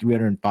go for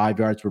 305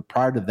 yards, but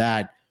prior to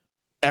that,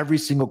 every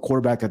single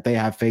quarterback that they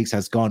have faced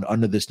has gone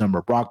under this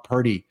number. Brock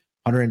Purdy,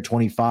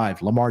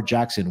 125. Lamar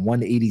Jackson,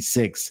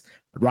 186.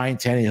 Ryan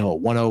Tannehill,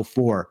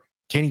 104.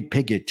 Kenny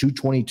Pickett,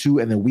 222.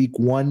 And then week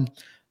one,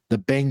 the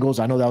Bengals,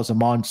 I know that was a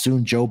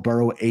monsoon, Joe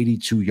Burrow,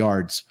 82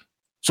 yards.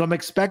 So I'm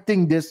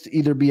expecting this to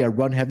either be a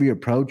run-heavy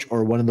approach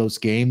or one of those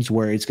games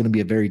where it's going to be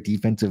a very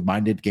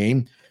defensive-minded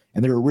game,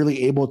 and they're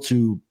really able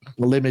to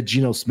limit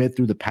Geno Smith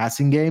through the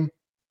passing game.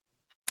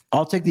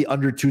 I'll take the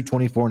under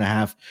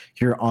 224.5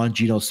 here on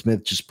Geno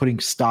Smith, just putting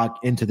stock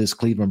into this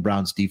Cleveland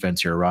Browns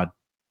defense here, Rod.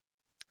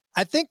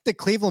 I think the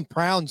Cleveland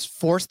Browns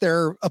force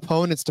their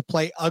opponents to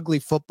play ugly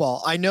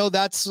football. I know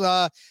that's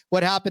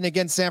what happened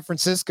against San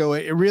Francisco.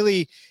 It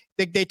really,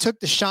 they took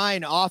the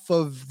shine off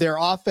of their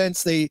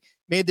offense. They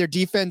made their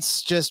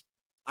defense just,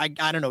 I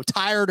don't know,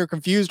 tired or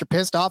confused or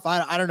pissed off.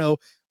 I don't know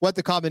what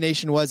the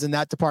combination was in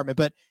that department,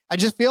 but I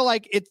just feel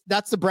like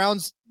that's the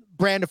Browns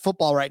brand of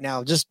football right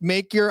now. Just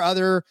make your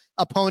other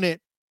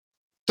opponent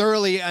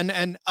thoroughly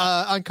and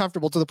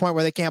uncomfortable to the point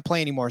where they can't play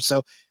anymore.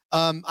 So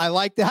I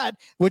like that,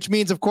 which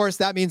means, of course,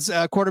 that means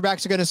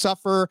quarterbacks are going to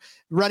suffer,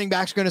 running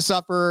backs are going to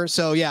suffer.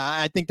 So, yeah,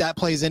 I think that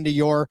plays into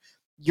your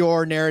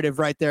narrative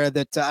right there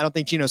that I don't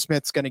think Geno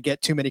Smith's going to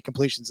get too many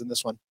completions in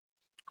this one.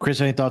 Chris,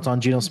 any thoughts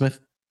on Geno Smith?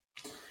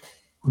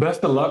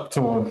 Best of luck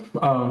to him.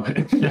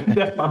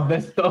 That's my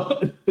best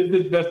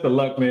of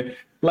luck, man.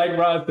 Like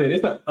Rod said,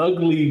 it's an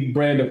ugly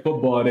brand of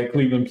football that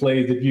Cleveland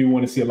plays if you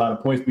want to see a lot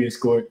of points being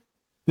scored.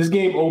 This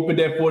game opened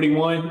at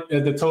 41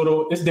 as the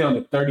total. It's down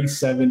to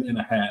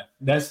 37.5.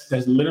 That's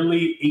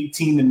literally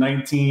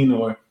 18-19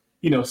 or,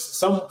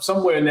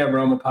 somewhere in that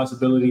realm of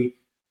possibility.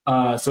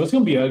 So it's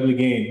going to be an ugly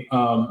game.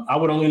 I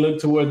would only look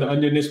toward the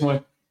under in this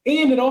one.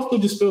 And it also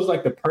just feels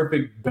like the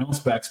perfect bounce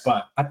back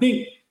spot. I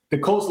think the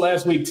Colts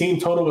last week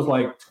team total was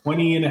like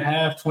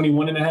 20.5,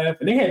 21.5,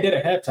 and they had that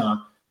at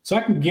halftime. So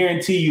I can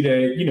guarantee you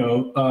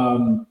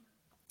that,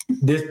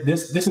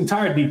 this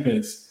entire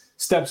defense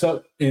steps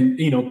up and,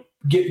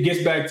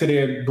 gets back to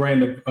their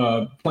brand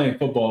of playing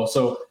football.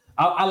 So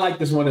I like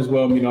this one as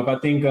well. I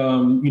think,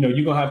 you're going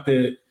to have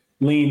to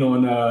lean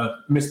on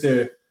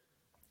Mr.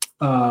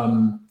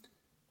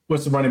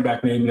 what's the running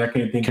back name that I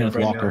can't think Kenneth of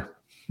right Walker. now?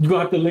 You're going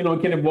to have to lean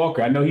on Kenneth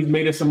Walker. I know he's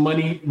made us some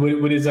money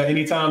with his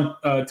anytime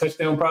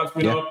touchdown props.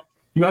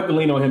 You have to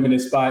lean on him in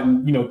this spot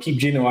and, keep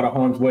Geno out of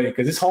harm's way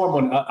because it's harm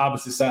on the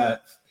opposite side.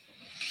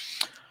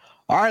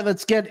 All right,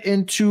 let's get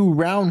into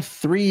round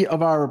 3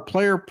 of our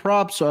player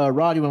props.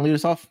 Rod, you want to lead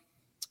us off?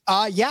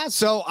 Yeah,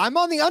 so I'm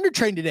on the under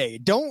train today.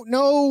 Don't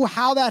know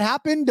how that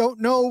happened. Don't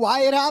know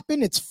why it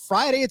happened. It's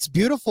Friday. It's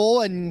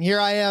beautiful. And here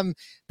I am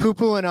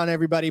poo-pooing on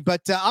everybody.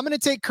 But I'm going to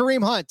take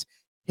Kareem Hunt,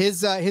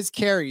 his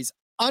carries,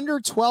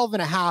 under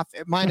 12.5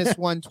 at minus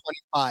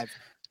 125.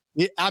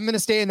 I'm going to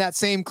stay in that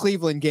same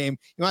Cleveland game.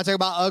 You want to talk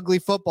about ugly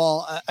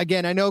football?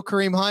 Again, I know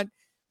Kareem Hunt,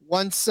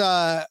 once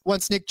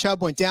Nick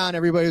Chubb went down,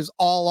 everybody was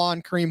all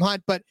on Kareem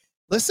Hunt. But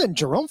listen,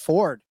 Jerome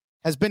Ford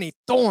has been a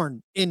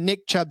thorn in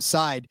Nick Chubb's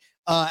side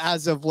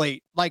as of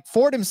late. Like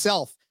Ford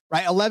himself,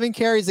 right? 11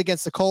 carries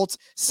against the Colts,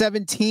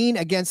 17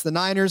 against the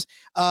Niners,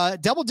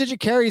 double-digit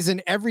carries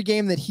in every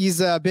game that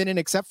he's been in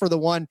except for the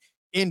one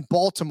in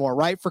Baltimore,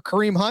 right? For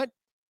Kareem Hunt,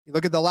 you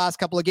look at the last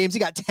couple of games, he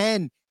got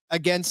 10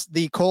 against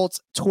the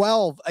Colts,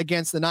 12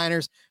 against the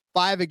Niners,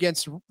 5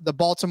 against the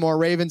Baltimore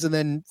Ravens, and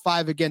then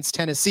 5 against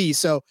Tennessee.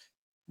 So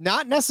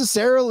not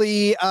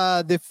necessarily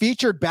the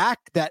featured back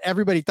that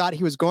everybody thought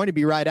he was going to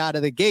be right out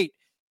of the gate.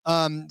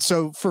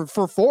 So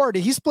for Ford,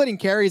 he's splitting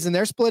carries and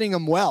they're splitting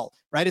them well,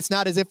 right? It's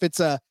not as if it's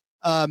a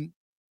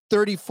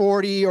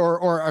 30-40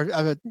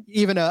 or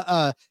even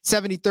a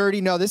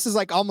 70-30. No, this is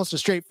like almost a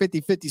straight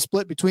 50-50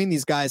 split between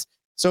these guys.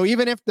 So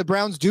even if the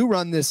Browns do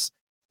run this,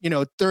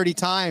 30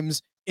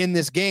 times in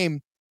this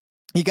game,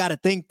 you got to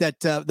think that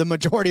the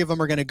majority of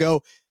them are going to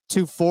go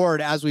to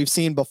Ford, as we've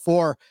seen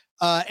before.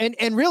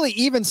 And really,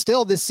 even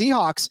still, the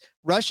Seahawks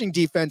rushing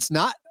defense,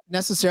 not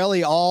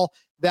necessarily all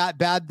that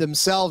bad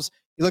themselves.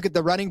 You look at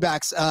the running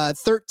backs,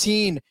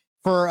 13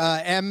 for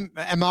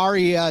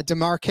Amari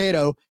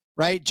DeMarcado,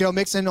 right? Joe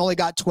Mixon only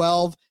got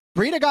 12.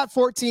 Breida got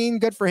 14,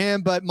 good for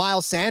him, but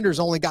Miles Sanders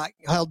only got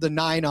held to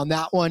 9 on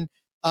that one.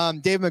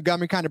 Dave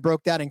Montgomery kind of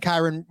broke that, and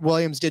Kyron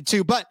Williams did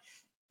too. But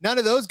none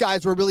of those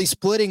guys were really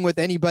splitting with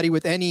anybody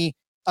with any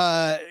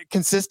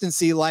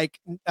consistency like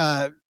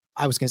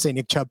I was going to say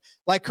Nick Chubb,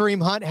 like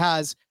Kareem Hunt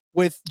has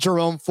with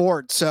Jerome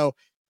Ford. So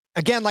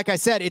again, like I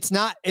said, it's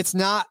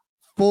not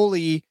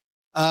fully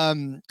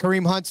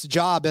Kareem Hunt's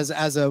job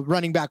as a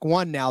running back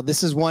 1 now.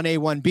 This is 1A,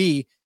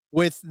 1B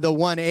with the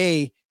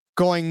 1A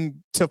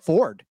going to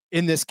Ford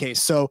in this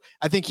case. So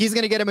I think he's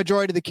going to get a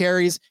majority of the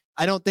carries.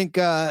 I don't think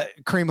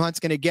Kareem Hunt's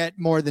going to get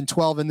more than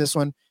 12 in this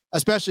one,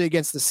 especially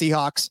against the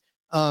Seahawks,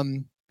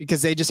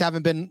 because they just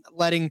haven't been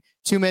letting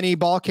too many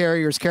ball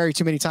carriers carry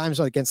too many times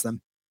against them.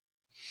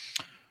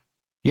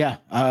 Yeah,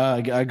 I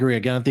agree.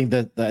 Again, I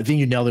think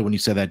you nailed it when you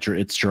said that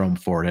it's Jerome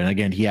Ford. And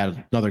again, he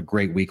had another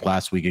great week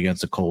last week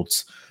against the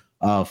Colts.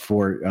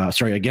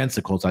 Against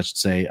the Colts, I should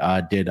say,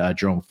 did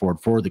Jerome Ford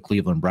for the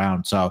Cleveland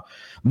Browns. So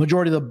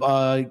majority of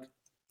the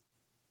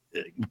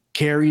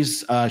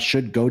carries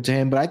should go to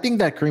him. But I think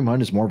that Kareem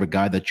Hunt is more of a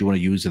guy that you want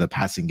to use in the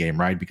passing game,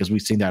 right? Because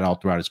we've seen that all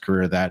throughout his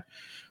career, that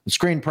the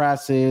screen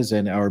passes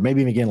or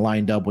maybe even getting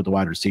lined up with the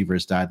wide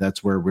receivers,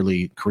 that's where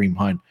really Kareem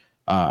Hunt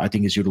I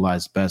think is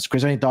utilized best.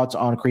 Chris, any thoughts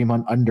on Kareem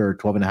Hunt under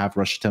 12.5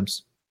 rush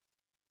attempts?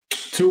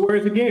 2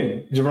 words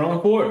again,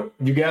 Jerome Ford.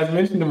 You guys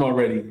mentioned him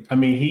already. I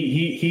mean,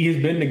 he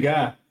has been the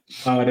guy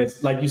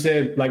that's, like you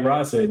said, like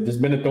Rod said, there's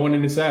been a thorn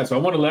in his side. So I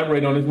won't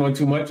elaborate on this one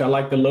too much. I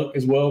like the look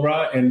as well,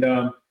 Rod.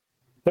 And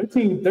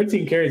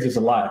 13 carries is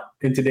a lot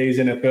in today's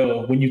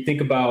NFL when you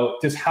think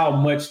about just how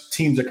much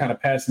teams are kind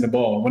of passing the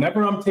ball.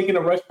 Whenever I'm taking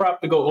a rush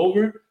prop to go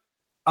over,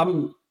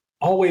 I'm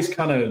always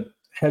kind of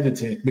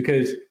hesitant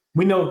because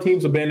we know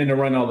teams are banning the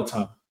run all the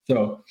time.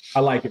 So I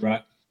like it,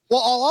 right? Well,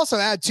 I'll also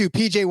add to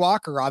PJ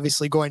Walker,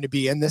 obviously going to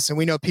be in this. And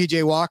we know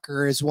PJ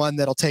Walker is one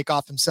that'll take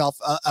off himself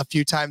a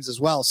few times as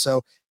well.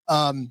 So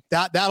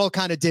that'll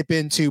kind of dip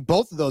into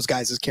both of those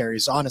guys'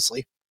 carries,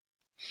 honestly.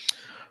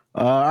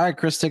 All right,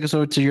 Chris, take us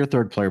over to your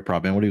third player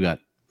prop, man. What do you got?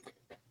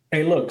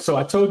 Hey, look, so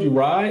I told you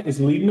Rod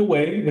is leading the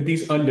way with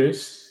these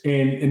unders,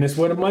 and that's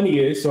where the money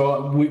is.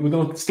 So we're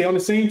going to stay on the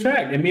same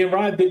track. And me and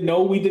Rod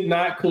we did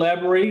not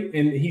collaborate.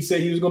 And he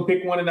said he was going to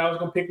pick one and I was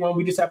going to pick one.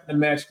 We just happened to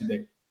match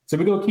today. So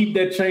we're going to keep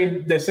that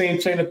same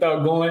train of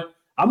thought going.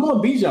 I'm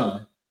on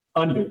Bijan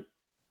under.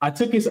 I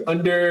took his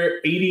under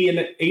 80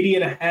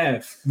 and a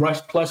half rush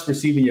plus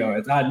receiving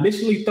yards. I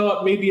initially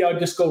thought maybe I'll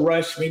just go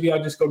rush, maybe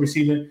I'll just go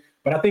receiving,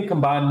 but I think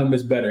combining them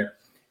is better.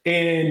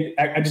 And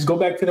I just go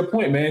back to the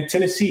point, man.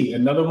 Tennessee,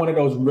 another one of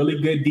those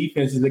really good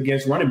defenses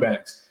against running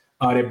backs.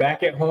 They're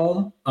back at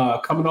home,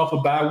 coming off a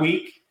bye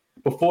week.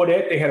 Before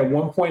that, they had a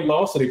 1-point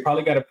loss, so they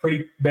probably got a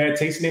pretty bad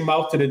taste in their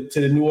mouth to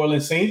the New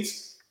Orleans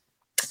Saints.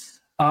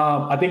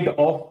 I think the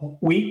off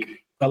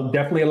week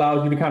definitely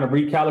allows you to kind of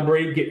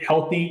recalibrate, get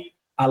healthy.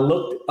 I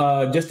looked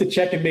just to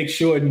check and make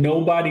sure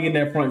nobody in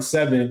that front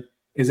 7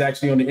 is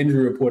actually on the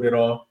injury report at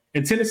all.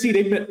 In Tennessee,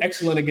 they've been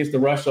excellent against the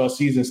rush all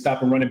season,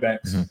 stopping running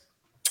backs. Mm-hmm.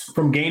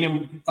 From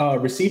gaining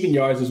receiving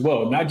yards as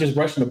well, not just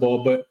rushing the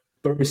ball, but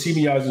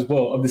receiving yards as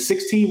well. Of the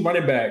 16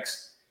 running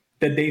backs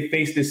that they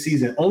faced this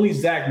season, only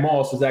Zach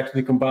Moss has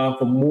actually combined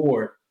for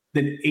more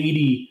than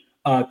 80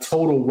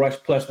 total rush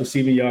plus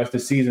receiving yards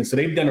this season. So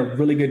they've done a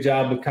really good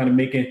job of kind of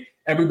making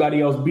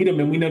everybody else beat them.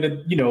 And we know that,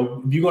 if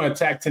you're going to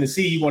attack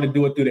Tennessee, you want to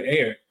do it through the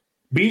air.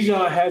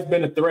 Bijan has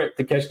been a threat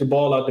to catch the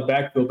ball out the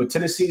backfield, but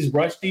Tennessee's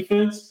rush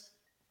defense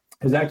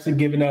has actually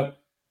given up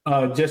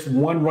just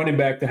one running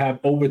back to have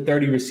over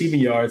 30 receiving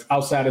yards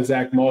outside of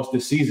Zach Moss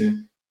this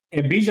season.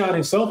 And Bijan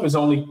himself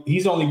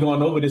he's only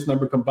gone over this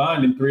number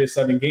combined in 3 or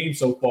 7 games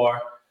so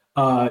far,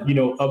 of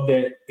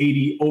that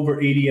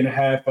over 80 and a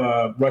half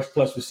rush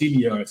plus receiving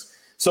yards.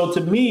 So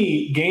to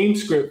me, game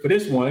script for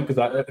this one, because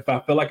if I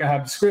feel like I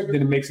have the script,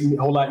 then it makes it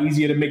a whole lot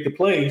easier to make the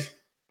plays.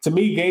 To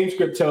me, game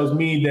script tells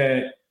me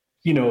that,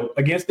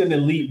 against an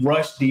elite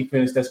rush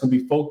defense that's going to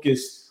be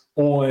focused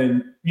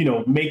on,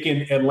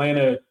 making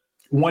Atlanta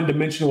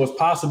one-dimensional as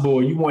possible,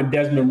 or you want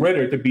Desmond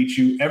Ridder to beat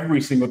you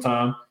every single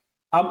time,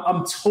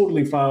 I'm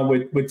totally fine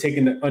with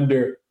taking the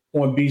under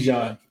on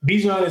Bijan.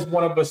 Bijan is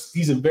one of us.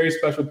 He's a very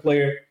special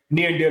player,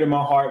 near and dear to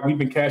my heart. We've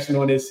been cashing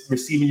on his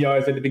receiving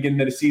yards at the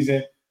beginning of the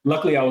season.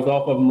 Luckily, I was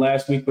off of him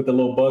last week with the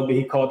little bug that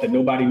he caught that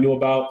nobody knew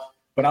about.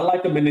 But I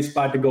like him in this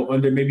spot to go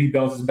under. Maybe he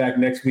bounces back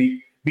next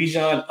week.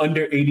 Bijan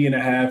under 80 and a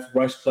half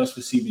rush plus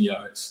receiving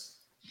yards.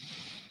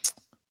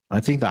 I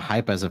think the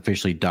hype has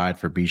officially died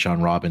for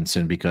Bijan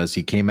Robinson because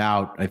he came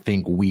out, I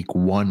think week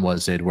 1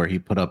 was it, where he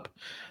put up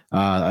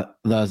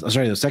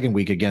the second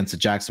week against the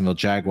Jacksonville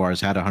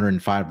Jaguars, had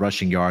 105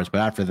 rushing yards.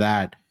 But after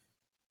that,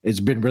 it's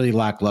been really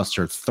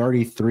lackluster.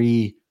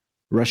 33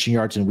 rushing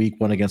yards in week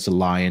 1 against the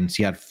Lions.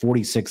 He had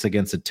 46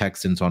 against the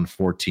Texans on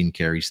 14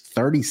 carries,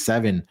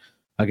 37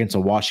 against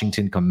the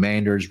Washington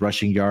Commanders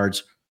rushing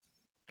yards.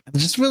 I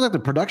just feel like the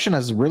production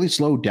has really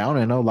slowed down.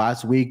 I know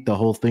last week the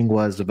whole thing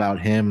was about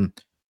him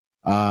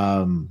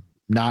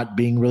not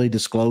being really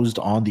disclosed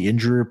on the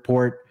injury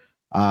report.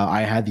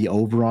 I had the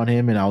over on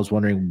him, and I was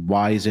wondering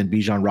why isn't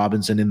Bijan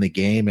Robinson in the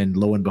game? And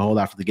lo and behold,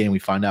 after the game, we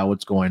find out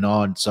what's going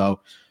on. So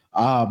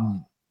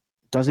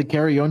does it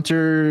carry on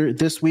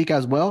this week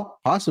as well?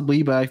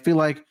 Possibly, but I feel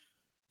like,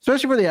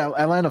 especially for the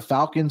Atlanta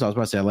Falcons, I was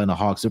about to say Atlanta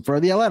Hawks.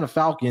 For the Atlanta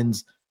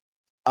Falcons,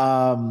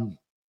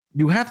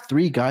 you have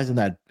 3 guys in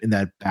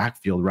that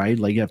backfield, right?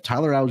 Like you have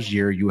Tyler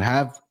Algier, you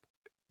have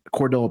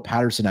Cordell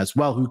Patterson as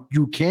well, who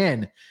you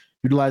can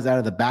utilize out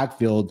of the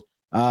backfield.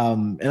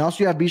 And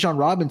also you have Bijan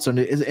Robinson.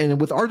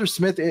 And with Arthur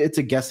Smith, it's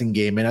a guessing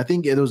game. And I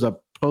think it was a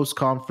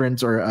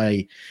post-conference or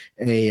a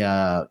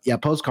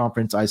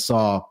post-conference I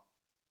saw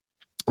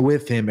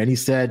with him. And he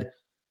said,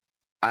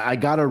 I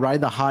got to ride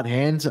the hot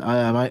hand.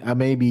 I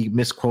may be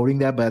misquoting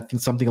that, but I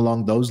think something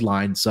along those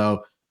lines.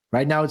 So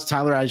right now it's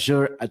Tyler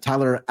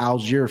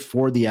Algier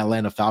for the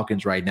Atlanta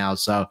Falcons right now.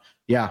 So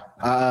yeah,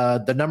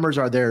 the numbers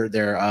are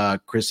there,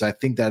 Chris. I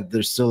think that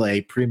there's still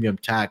a premium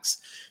tax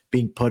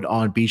being put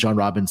on Bijan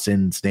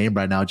Robinson's name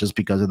right now just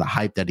because of the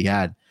hype that he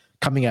had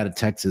coming out of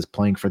Texas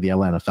playing for the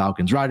Atlanta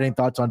Falcons. Rod, any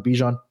thoughts on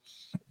Bijan?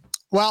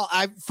 Well,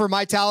 for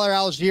my Tyler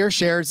Algier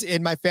shares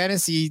in my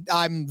fantasy,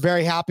 I'm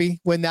very happy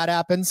when that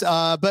happens.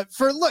 But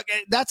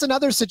that's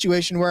another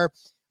situation where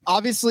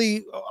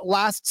obviously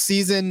last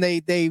season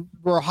they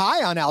were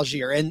high on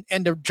Algier and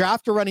to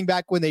draft a running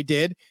back when they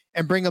did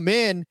and bring him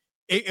in,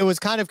 it was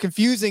kind of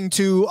confusing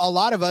to a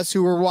lot of us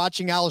who were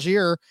watching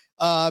Algier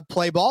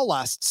play ball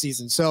last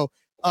season. So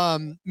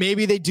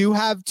maybe they do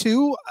have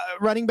 2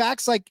 running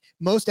backs like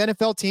most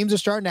NFL teams are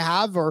starting to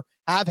have or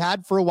have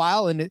had for a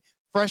while. And it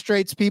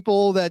frustrates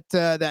people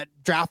that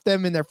draft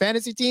them in their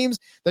fantasy teams,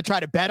 that try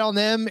to bet on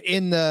them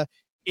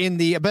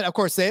but of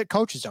course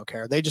coaches don't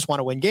care. They just want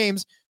to win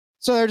games.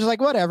 So they're just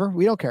like, whatever,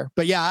 we don't care.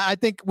 But yeah, I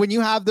think when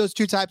you have those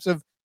 2 types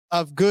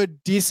of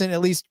good, decent,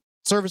 at least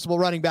serviceable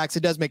running backs,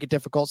 it does make it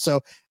difficult. So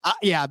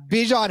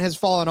Bijan has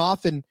fallen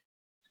off and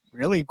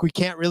really, we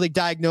can't really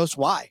diagnose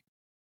why.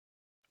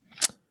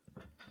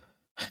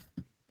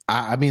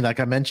 I mean, like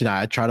I mentioned,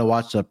 I try to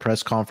watch the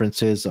press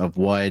conferences of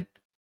what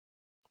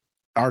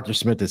Arthur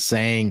Smith is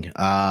saying,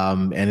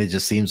 and it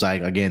just seems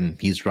like, again,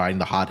 he's riding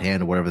the hot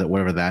hand, or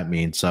whatever that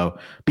means. So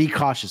be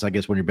cautious, I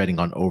guess, when you're betting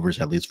on overs,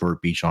 at least for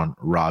Bijan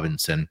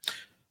Robinson.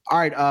 All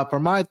right, for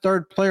my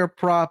third player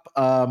prop,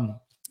 I'm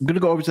going to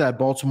go over to that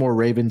Baltimore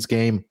Ravens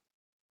game.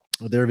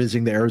 They're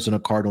visiting the Arizona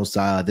Cardinals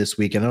this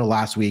week. And I know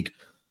last week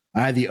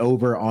I had the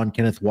over on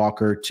Kenneth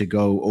Walker to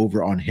go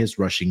over on his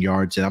rushing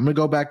yards. And I'm going to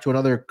go back to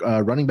another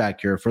running back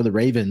here for the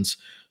Ravens,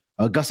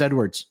 Gus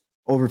Edwards,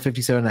 over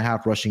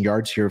 57.5 rushing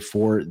yards here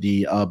for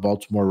the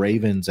Baltimore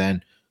Ravens.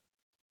 And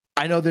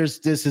I know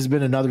this has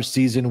been another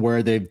season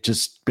where they've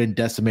just been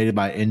decimated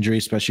by injury,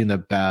 especially in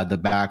the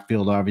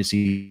backfield.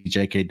 Obviously,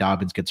 J.K.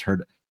 Dobbins gets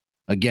hurt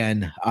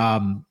again.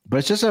 But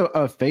it's just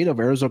a fate of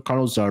Arizona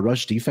Cardinals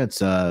rush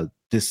defense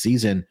this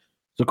season.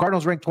 So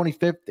Cardinals ranked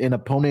 25th in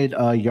opponent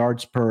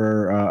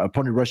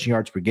rushing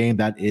yards per game.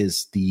 That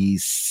is the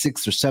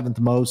 6th or 7th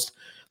most.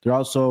 They're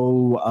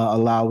also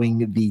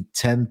allowing the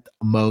 10th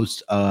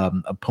most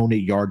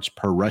opponent yards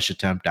per rush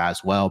attempt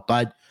as well.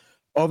 But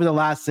over the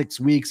last 6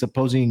 weeks,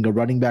 opposing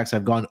running backs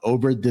have gone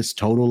over this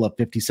total of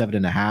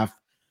 57.5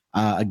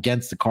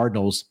 against the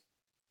Cardinals.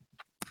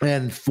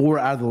 And 4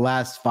 out of the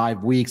last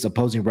 5 weeks,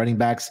 opposing running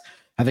backs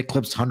have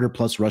eclipsed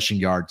 100-plus rushing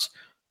yards.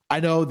 I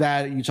know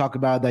that you talk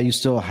about that you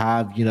still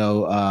have,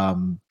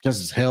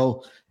 Justice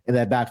Hill in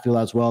that backfield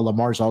as well.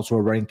 Lamar's also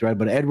a running threat,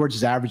 but Edwards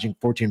is averaging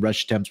 14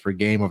 rush attempts per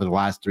game over the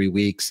last 3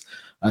 weeks.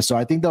 So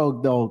I think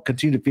they'll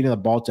continue to feed the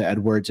ball to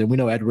Edwards. And we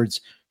know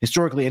Edwards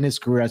historically in his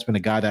career has been a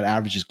guy that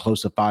averages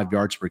close to 5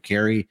 yards per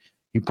carry.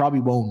 He probably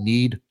won't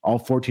need all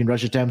 14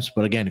 rush attempts.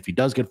 But again, if he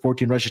does get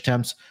 14 rush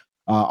attempts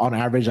on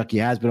average, like he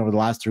has been over the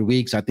last 3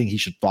 weeks, I think he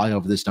should fly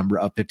over this number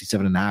of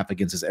 57.5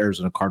 against his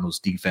Arizona Cardinals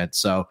defense.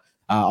 So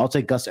I'll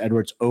take Gus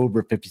Edwards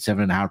over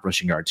 57.5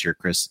 rushing yards here,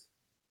 Chris.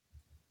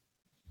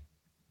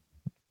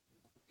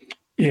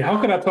 Yeah, how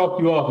could I talk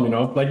you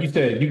off? Like you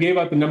said, you gave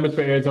out the numbers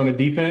for Arizona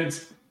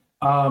defense.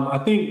 I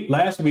think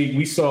last week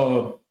we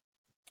saw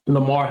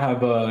Lamar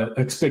have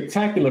a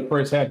spectacular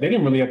first half. They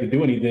didn't really have to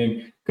do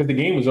anything because the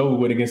game was over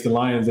with against the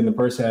Lions in the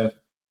first half.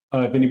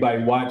 If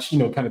anybody watched,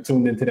 kind of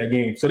tuned into that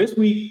game. So this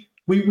week,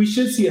 we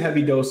should see a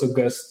heavy dose of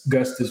Gus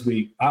this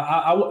week.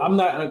 I'm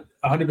not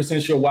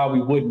 100% sure why we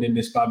wouldn't in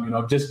this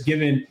spot, just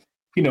given,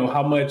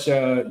 how much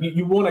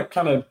you want to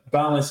kind of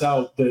balance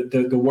out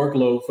the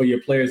workload for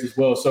your players as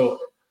well. So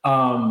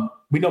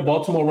we know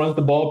Baltimore runs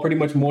the ball pretty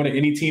much more than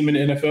any team in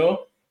the NFL,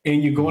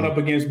 and you're going up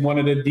against one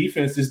of the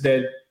defenses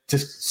that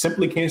just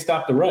simply can't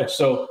stop the rush.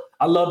 So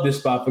I love this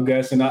spot for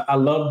Gus, and I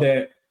love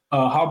that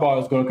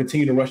Harbaugh is going to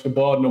continue to rush the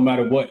ball no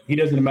matter what. He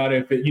doesn't matter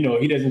if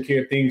he doesn't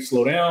care if things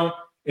slow down,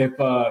 if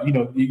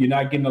you're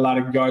not getting a lot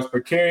of yards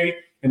per carry,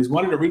 and it's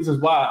one of the reasons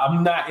why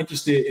I'm not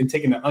interested in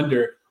taking the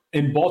under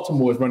in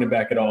Baltimore's running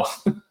back at all.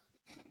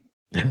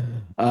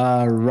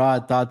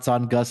 Rod, thoughts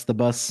on Gus the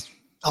Bus?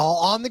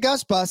 On the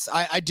Gus bus,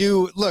 I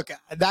do. Look,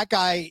 that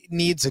guy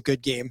needs a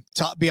good game,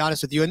 to be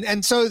honest with you.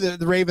 And so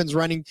the Ravens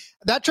running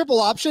that triple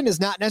option has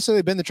not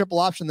necessarily been the triple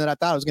option that I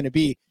thought it was going to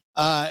be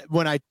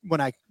when I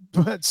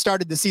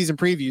started the season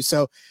preview.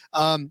 So,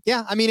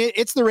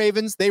 it's the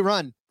Ravens. They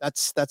run.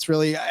 That's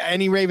really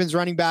any Ravens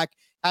running back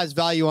has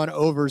value on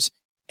overs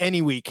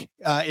any week,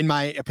 in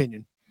my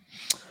opinion.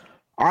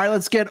 All right,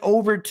 let's get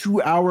over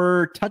to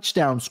our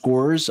touchdown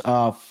scores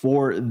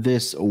for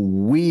this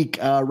week.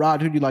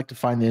 Rod, who do you like to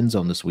find the end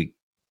zone this week?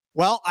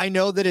 Well, I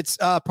know that it's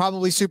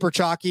probably super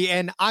chalky,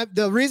 and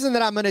the reason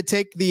that I'm going to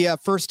take the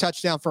first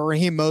touchdown for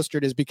Raheem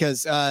Mostert is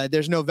because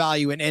there's no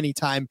value in any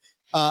time.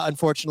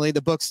 Unfortunately,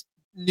 the books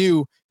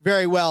knew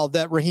very well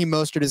that Raheem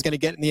Mostert is going to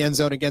get in the end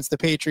zone against the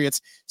Patriots.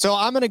 So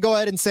I'm going to go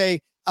ahead and say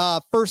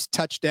first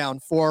touchdown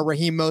for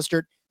Raheem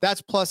Mostert.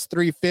 That's plus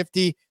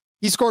 350.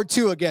 He scored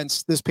 2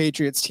 against this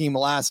Patriots team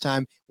last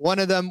time. One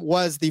of them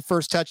was the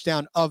first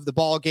touchdown of the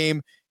ball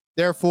game.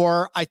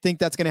 Therefore, I think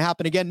that's going to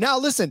happen again. Now,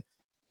 listen,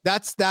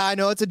 I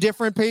know it's a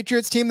different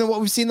Patriots team than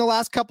what we've seen the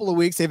last couple of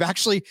weeks. They've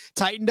actually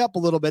tightened up a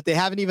little bit. They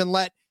haven't even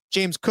let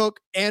James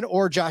Cook and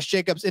or Josh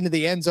Jacobs into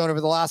the end zone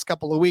over the last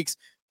couple of weeks.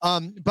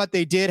 But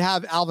they did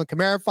have Alvin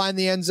Kamara find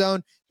the end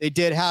zone. They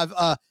did have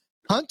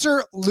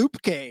Hunter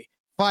Lupke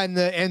find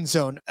the end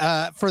zone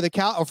for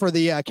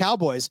the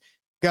Cowboys.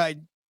 Guy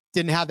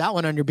didn't have that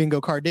one on your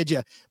bingo card, did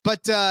you? But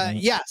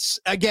yes,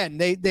 again,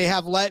 they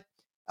have let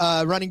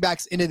running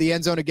backs into the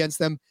end zone against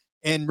them,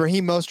 and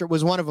Raheem Mostert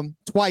was one of them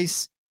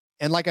twice.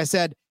 And like I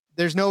said,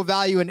 there's no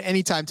value in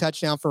anytime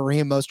touchdown for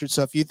Raheem Mostert.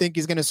 So if you think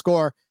he's going to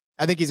score,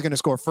 I think he's going to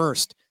score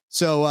first.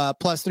 So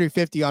plus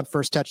 350 on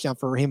first touchdown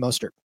for Raheem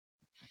Mostert.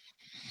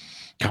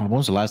 God, when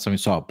was the last time you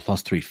saw a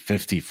plus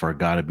 350 for a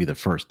guy to be the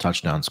first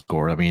touchdown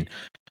score? I mean,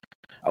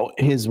 I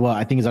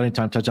think his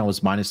anytime touchdown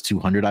was minus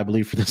 200, I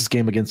believe, for this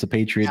game against the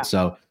Patriots. Yeah.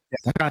 So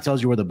that kind of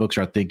tells you where the books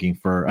are thinking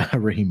for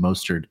Raheem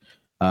Mostert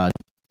on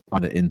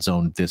the end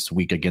zone this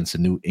week against the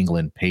New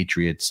England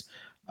Patriots.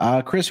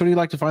 Chris, what do you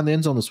like to find the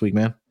end zone this week,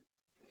 man?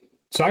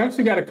 So I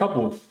actually got a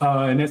couple,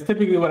 and that's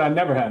typically what I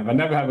never have. I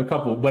never have a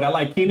couple, but I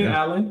like Keenan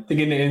Allen to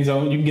get in the end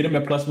zone. You can get him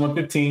at plus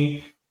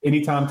 115,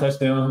 anytime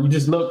touchdown. You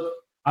just look,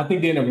 I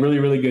think they're in a really,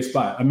 really good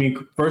spot. I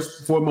mean, first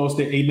and foremost,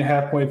 they're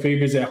 8.5-point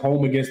favorites at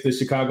home against the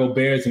Chicago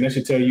Bears, and that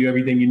should tell you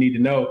everything you need to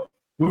know.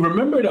 We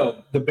remember,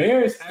 though, the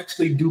Bears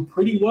actually do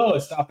pretty well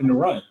at stopping the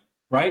run,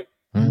 right?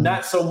 Mm-hmm.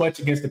 Not so much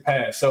against the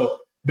pass. So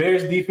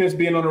Bears defense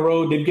being on the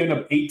road, they've given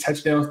up 8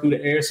 touchdowns through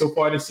the air so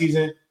far this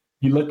season.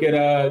 You look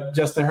at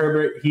Justin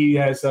Herbert, he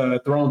has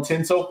thrown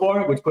 10 so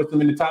far, which puts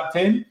him in the top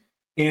 10.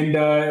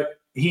 And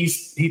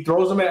he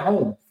throws them at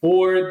home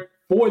for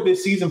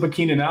this season for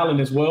Keenan Allen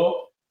as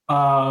well.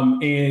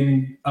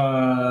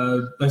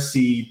 Let's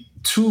see,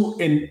 2,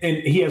 and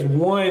he has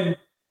won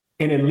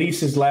in at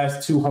least his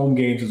last 2 home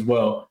games as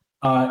well.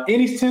 And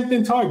he's 10th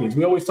in targets.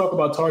 We always talk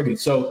about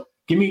targets. So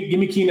give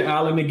me Keenan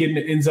Allen to get in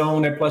the end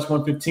zone at plus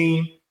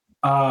 115.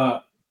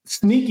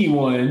 Sneaky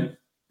one,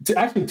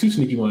 actually 2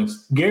 sneaky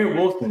ones. Garrett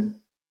Wilson,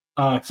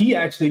 he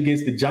actually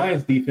gets the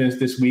Giants defense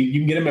this week. You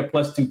can get him at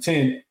plus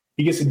 210.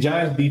 He gets the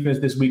Giants defense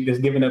this week that's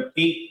given up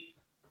 8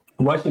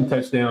 rushing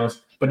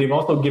touchdowns, but they've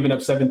also given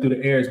up 7 through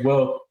the air as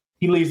well.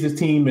 He leads his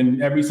team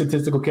in every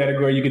statistical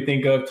category you could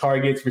think of: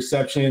 targets,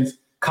 receptions.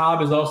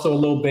 Cobb is also a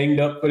little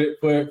banged up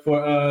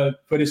for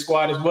this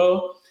squad as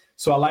well.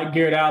 So I like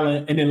Garrett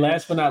Allen. And then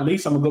last but not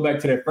least, I'm gonna go back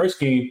to that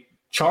first game.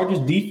 Chargers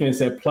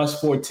defense at plus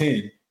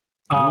 410.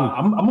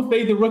 I'm going to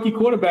fade the rookie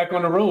quarterback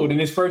on the road in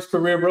his first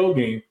career road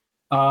game.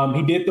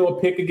 He did throw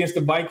a pick against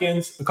the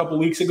Vikings a couple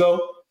weeks ago.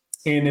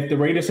 And if the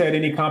Raiders had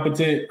any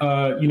competent,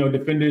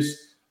 defenders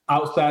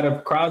outside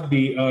of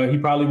Crosby, he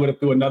probably would have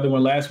threw another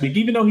one last week,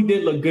 even though he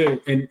did look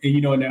good in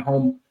that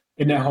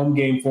home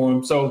game for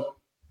him. So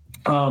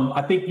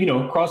I think,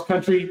 cross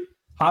country,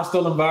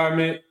 hostile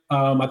environment.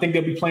 I think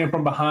they'll be playing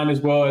from behind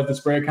as well, as the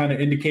spread kind of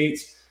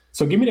indicates.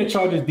 So give me that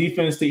Chargers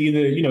defense to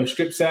either,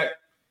 strip sack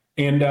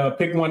and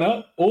pick one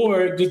up,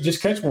 or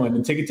just catch one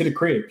and take it to the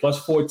crib.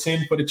 Plus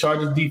 410 for the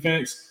Chargers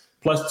defense,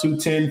 plus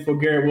 210 for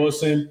Garrett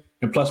Wilson,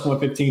 and plus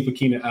 115 for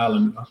Keenan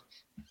Allen.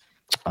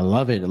 I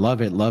love it.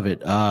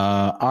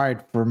 All right,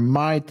 for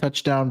my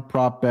touchdown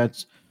prop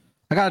bets,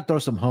 I got to throw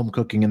some home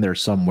cooking in there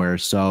somewhere.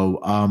 So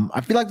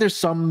I feel like there's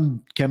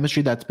some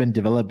chemistry that's been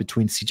developed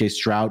between CJ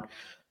Stroud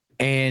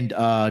and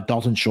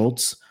Dalton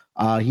Schultz.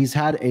 He's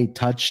had a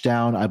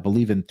touchdown, I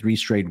believe, in 3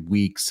 straight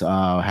weeks,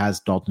 has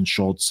Dalton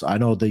Schultz. I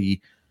know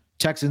the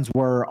Texans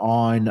were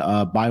on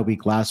bye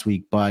week last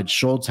week, but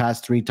Schultz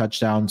has 3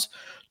 touchdowns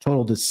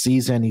total this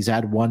season. He's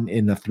had 1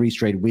 in the 3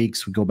 straight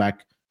weeks. We go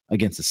back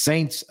against the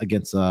Saints,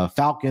 against the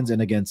Falcons,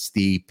 and against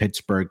the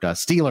Pittsburgh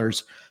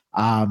Steelers.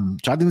 So I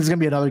think this is going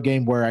to be another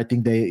game where I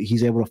think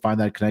he's able to find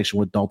that connection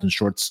with Dalton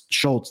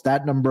Schultz.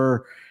 That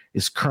number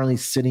is currently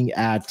sitting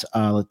at,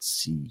 let's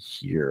see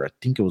here. I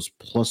think it was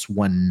plus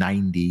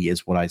 190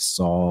 is what I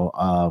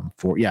saw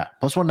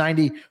plus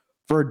 190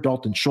 for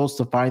Dalton Schultz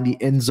to find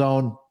the end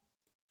zone.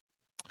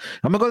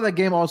 I'm gonna go to that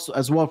game also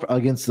as well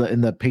against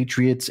the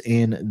Patriots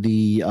and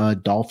the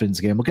Dolphins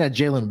game. Looking at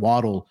Jalen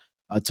Waddle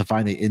to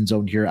find the end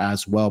zone here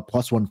as well,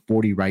 plus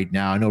 140 right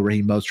now. I know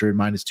Raheem Mostert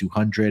minus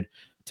 200,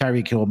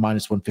 Tyreek Hill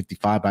minus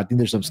 155, but I think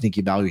there's some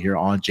sneaky value here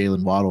on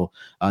Jalen Waddle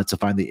to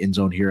find the end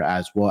zone here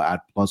as well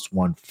at plus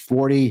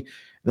 140. And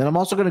then I'm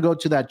also going to go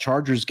to that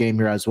Chargers game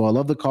here as well. I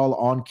love the call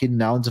on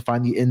Keenan Allen to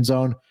find the end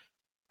zone.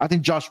 I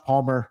think Josh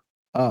Palmer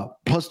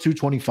plus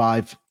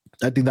 225.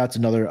 I think that's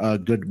another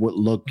good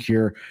look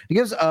here. It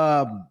gives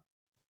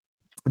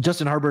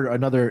Justin Herbert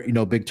another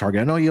big target.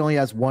 I know he only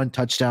has 1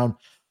 touchdown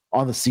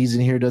on the season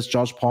here, does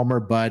Josh Palmer,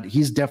 but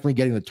he's definitely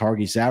getting the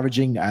target. He's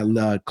averaging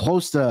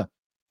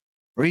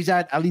he's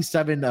at least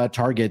 7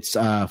 targets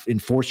in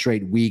 4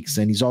 straight weeks,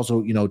 and he's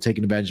also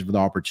taking advantage of the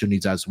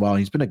opportunities as well.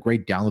 He's been a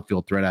great down the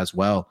field threat as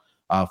well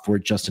for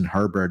Justin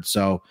Herbert.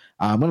 So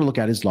I'm going to look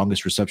at his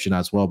longest reception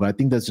as well, but I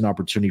think that's an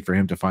opportunity for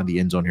him to find the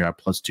end zone here at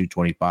plus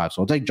 225.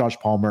 So I'll take Josh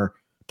Palmer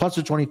plus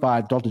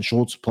 225, Dalton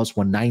Schultz plus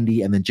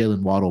 190, and then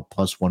Jalen Waddle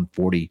plus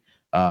 140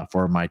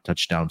 for my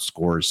touchdown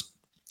scores.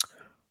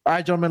 All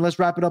right, gentlemen, let's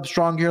wrap it up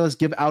strong here. Let's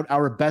give out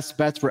our best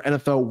bets for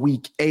NFL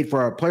Week 8 for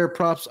our player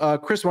props.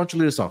 Chris, why don't you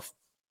lead us off?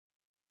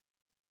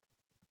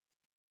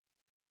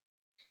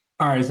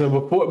 All right, so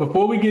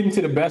before we get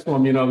into the best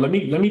one, let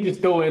me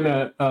just throw in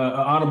a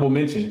honorable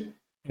mention,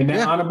 and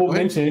that honorable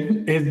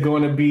mention is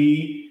going to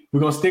be, we're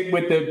going to stick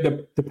with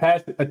the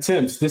pass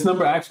attempts. This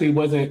number actually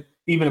wasn't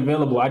even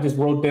available. I just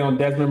wrote down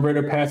Desmond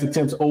Ridder pass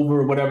attempts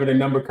over whatever the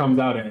number comes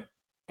out at,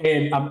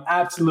 and I'm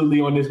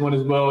absolutely on this one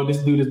as well. This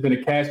dude has been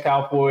a cash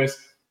cow for us.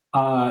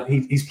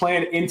 He's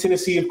playing in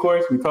Tennessee, of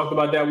course. We talked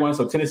about that one.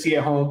 So Tennessee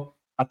at home.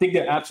 I think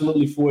they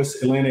absolutely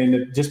forced Atlanta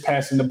into just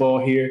passing the ball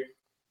here.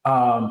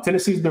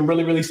 Tennessee's been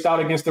really, really stout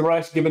against the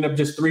rush, giving up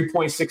just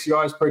 3.6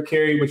 yards per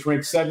carry, which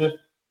ranks 7th.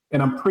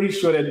 And I'm pretty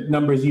sure that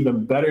number is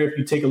even better if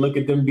you take a look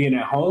at them being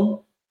at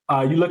home.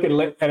 You look at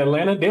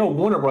Atlanta, they'll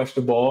want to rush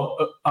the ball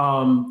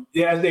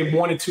as they've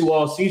wanted to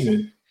all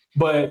season.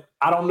 But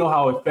I don't know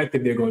how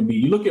effective they're going to be.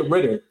 You look at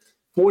Ridder,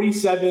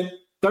 47,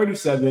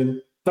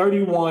 37,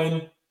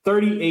 31,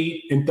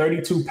 38, and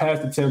 32 pass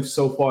attempts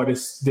so far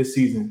this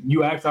season.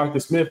 You ask Arthur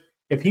Smith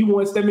if he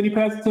wants that many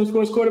pass attempts for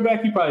his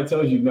quarterback, he probably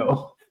tells you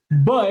no.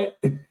 But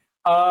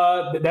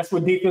that's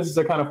what defenses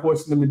are kind of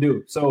forcing them to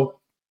do. So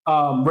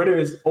Ridder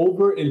is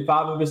over in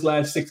 5 of his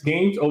last 6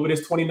 games, over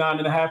this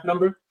 29.5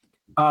 number.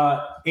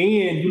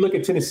 And you look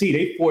at Tennessee,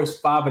 they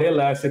forced 5 of their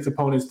last 6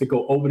 opponents to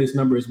go over this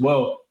number as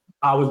well.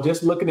 I was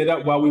just looking it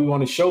up while we were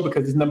on the show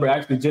because this number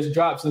actually just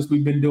dropped since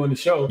we've been doing the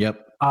show.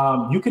 Yep.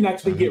 You can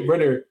actually get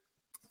Ridder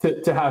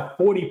to have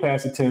 40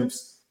 pass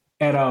attempts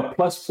at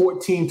plus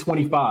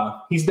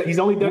 1425. He's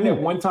only done that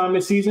 1 time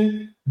this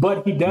season,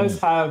 but he does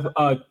have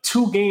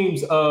 2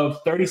 games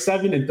of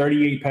 37 and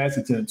 38 pass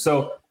attempts.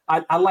 So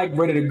I like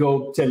Ridder to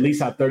go to at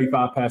least have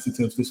 35 pass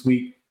attempts this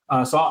week.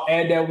 So I'll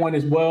add that one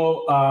as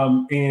well,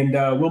 and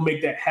we'll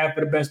make that half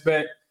of the best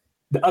bet.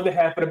 The other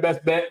half of the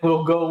best bet,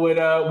 we'll go with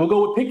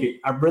Pickett.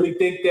 I really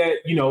think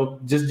that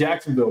just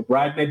Jacksonville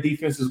riding that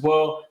defense as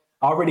well.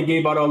 I already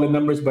gave out all the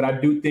numbers, but I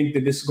do think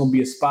that this is going to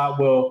be a spot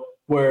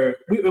where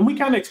we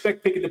kind of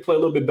expect Pickett to play a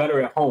little bit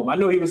better at home. I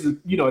know he was a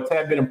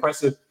tad bit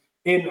impressive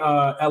in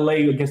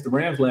LA against the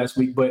Rams last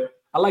week, but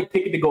I like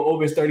Pickett to go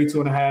over his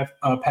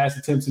 32.5 pass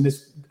attempts in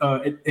this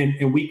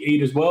in week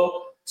 8 as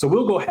well. So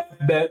we'll go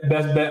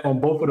best bet on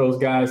both of those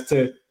guys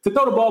to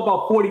throw the ball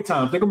about 40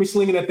 times. They're going to be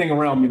slinging that thing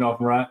around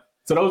right?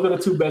 So those are the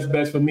 2 best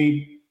bets for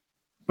me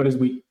for this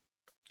week.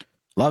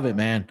 Love it,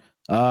 man.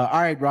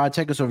 All right, Rod,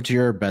 take us over to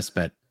your best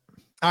bet.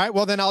 All right,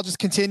 well, then I'll just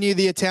continue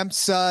the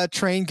attempts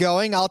train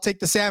going. I'll take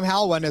the Sam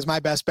Howell one as my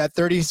best bet.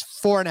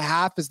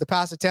 34.5 is the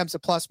pass attempts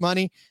at plus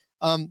money.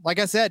 Like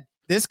I said,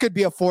 this could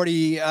be a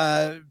 40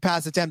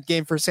 pass attempt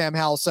game for Sam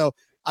Howell. So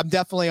I'm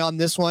definitely on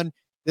this one.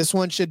 This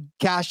one should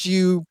cash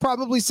you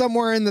probably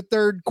somewhere in the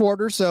third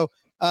quarter. So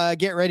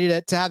get ready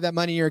to have that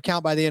money in your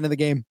account by the end of the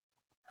game.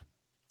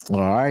 All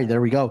right,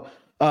 there we go.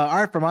 All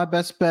right, for my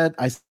best bet,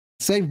 I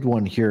saved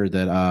one here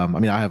that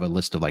I have a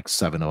list of like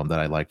 7 of them that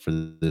I like for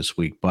this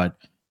week, but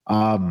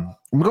I'm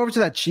gonna go over to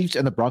that Chiefs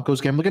and the Broncos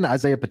game. I'm looking at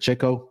Isaiah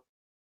Pacheco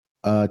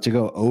to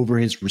go over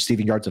his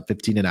receiving yards of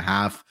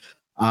 15.5.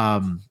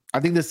 I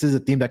think this is a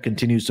theme that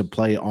continues to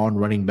play on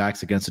running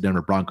backs against the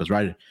Denver Broncos,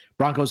 right?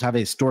 Broncos have a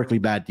historically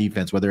bad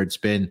defense, whether it's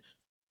been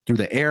through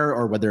the air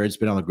or whether it's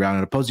been on the ground.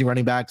 And opposing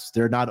running backs,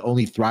 they're not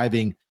only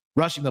thriving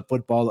rushing the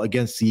football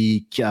against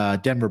the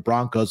Denver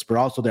Broncos, but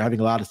also they're having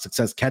a lot of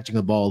success catching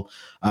the ball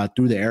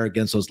through the air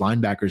against those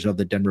linebackers of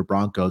the Denver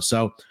Broncos.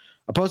 So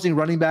opposing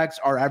running backs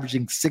are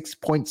averaging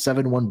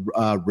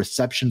 6.71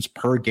 receptions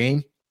per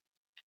game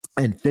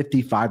and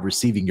 55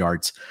 receiving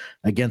yards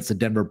against the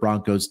Denver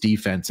Broncos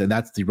defense. And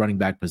that's the running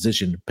back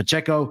position.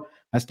 Pacheco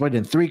has played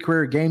in 3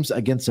 career games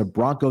against the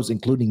Broncos,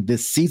 including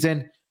this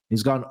season.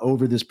 He's gone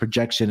over this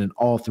projection in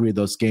all 3 of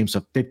those games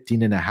of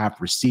 15.5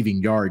 receiving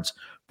yards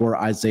for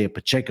Isaiah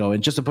Pacheco.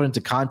 And just to put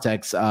into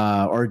context,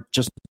 or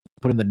just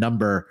put in the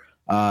number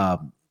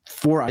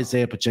for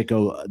Isaiah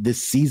Pacheco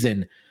this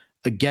season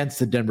against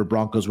the Denver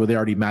Broncos, where they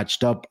already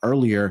matched up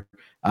earlier,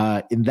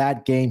 in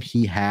that game,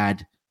 he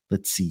had,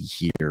 let's see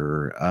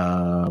here.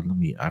 I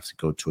have to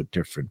go to a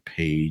different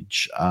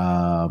page.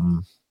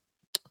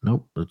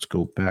 Nope, let's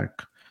go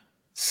back.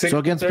 So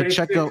against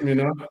Pacheco,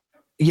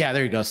 yeah,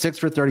 there you go. 6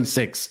 for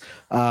 36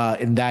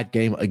 in that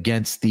game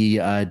against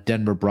the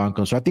Denver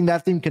Broncos. So I think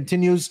that theme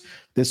continues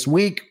this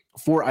week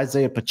for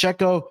Isaiah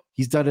Pacheco.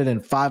 He's done it in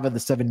 5 of the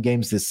 7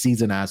 games this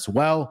season as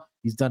well.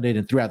 He's done it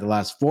in 3 out of the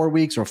last 4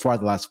 weeks or 4 out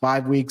of the last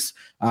 5 weeks.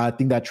 I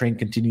think that trend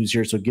continues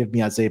here. So give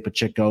me Isaiah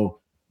Pacheco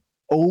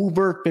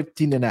over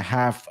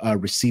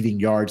 15.5 receiving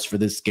yards for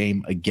this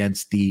game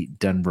against the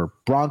Denver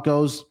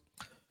Broncos.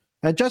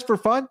 And just for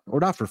fun, or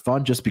not for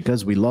fun, just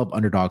because we love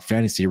Underdog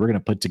Fantasy, we're going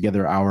to put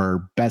together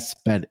our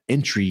best bet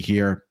entry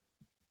here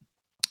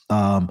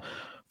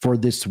for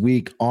this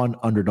week on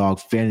Underdog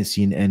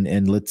Fantasy.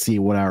 And let's see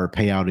what our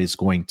payout is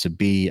going to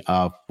be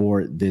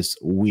for this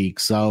week.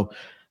 So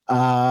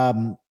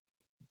let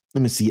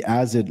me see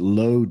as it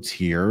loads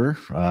here.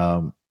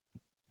 Or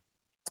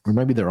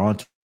maybe they're on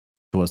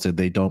to us that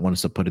they don't want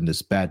us to put in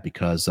this bet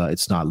because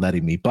it's not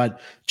letting me.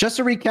 But just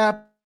to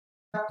recap,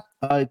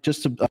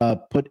 just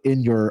to put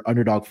in your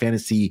Underdog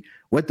Fantasy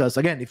with us.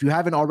 Again, if you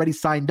haven't already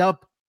signed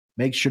up,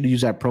 make sure to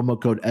use that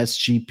promo code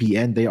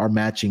SGPN. They are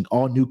matching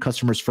all new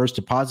customers' first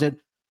deposit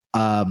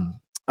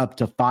up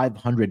to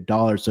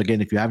 $500. So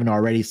again, if you haven't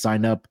already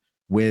signed up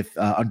with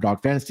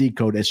Underdog Fantasy,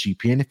 code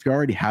SGPN. If you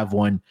already have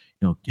one,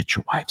 get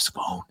your wife's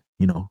phone,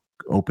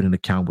 open an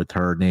account with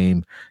her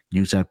name,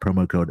 use that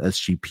promo code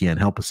SGPN.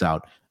 Help us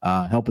out.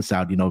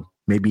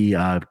 Maybe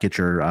get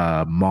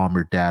your mom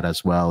or dad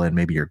as well, and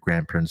maybe your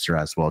grandparents are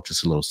as well.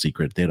 Just a little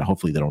secret.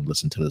 Hopefully they don't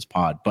listen to this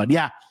pod. But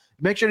yeah,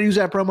 make sure to use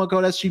that promo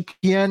code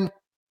SGPN.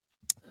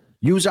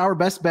 Use our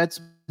best bets.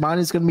 Mine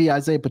is going to be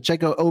Isaiah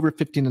Pacheco over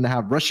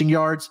 15.5 rushing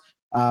yards.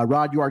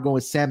 Rod, you are going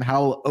with Sam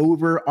Howell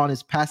over on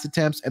his pass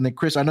attempts. And then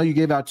Chris, I know you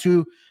gave out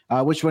 2.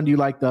 Which one do you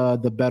like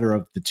the better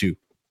of the 2?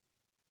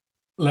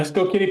 Let's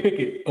go Kenny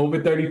Pickett over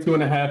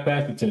 32.5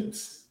 pass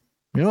attempts.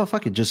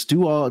 Fuck it. Just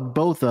do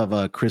both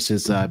of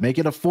Chris's. Make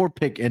it a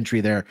 4-pick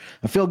entry there.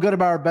 I feel good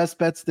about our best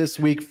bets this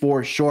week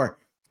for sure.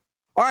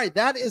 All right,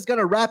 that is going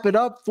to wrap it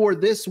up for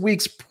this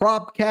week's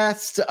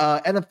Propcast,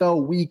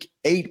 NFL Week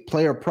 8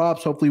 player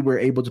props. Hopefully we're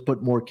able to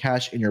put more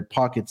cash in your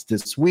pockets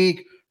this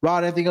week.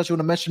 Rod, anything else you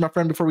want to mention, my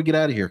friend, before we get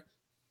out of here?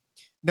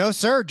 No,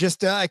 sir.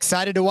 Just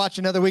excited to watch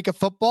another week of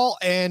football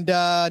and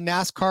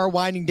NASCAR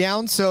winding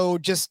down. So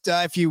just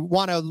if you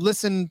want to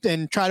listen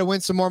and try to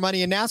win some more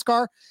money in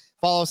NASCAR,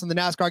 follow us on the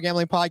NASCAR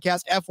Gambling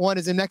Podcast. F1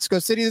 is in Mexico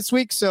City this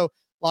week, so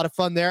a lot of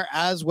fun there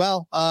as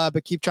well.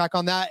 But keep track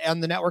on that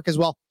and the network as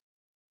well.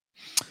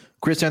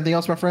 Chris, anything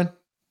else, my friend?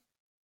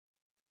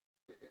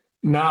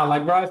 Nah,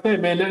 like Rod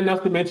said, man, nothing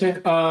else to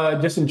mention.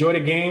 Just enjoy the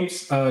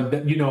games.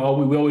 We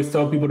always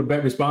tell people to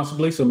bet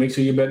responsibly, so make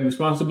sure you're betting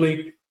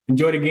responsibly.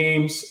 Enjoy the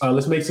games.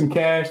 Let's make some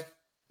cash.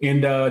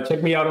 And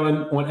check me out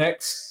on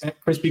X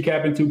at Crispy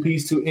Cap and 2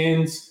 P's, 2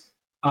 N's.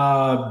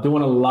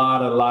 Doing a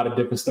lot of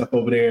different stuff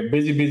over there.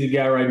 Busy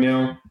guy right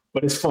now,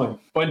 but it's fun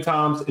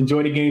times.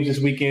 Enjoy the games this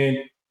weekend,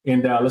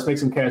 and let's make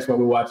some cash while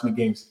we're watching the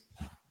games.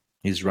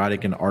 He's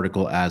writing an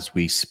article as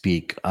we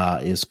speak,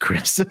 is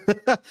Chris.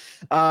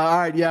 All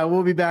right, yeah,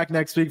 we'll be back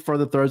next week for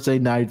the Thursday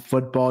Night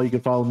Football. You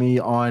can follow me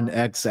on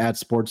X at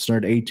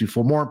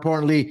SportsNerd824. More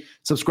importantly,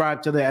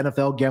 subscribe to the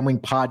NFL Gambling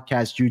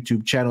Podcast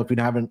YouTube channel if you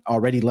haven't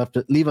already.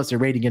 Leave us a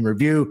rating and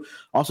review.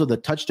 Also, the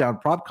touchdown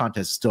prop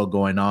contest is still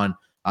going on.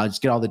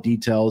 Just get all the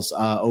details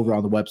over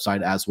on the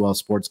website as well,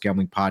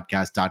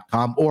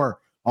 sportsgamblingpodcast.com, or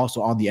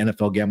Also on the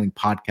NFL Gambling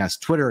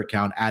Podcast Twitter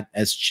account at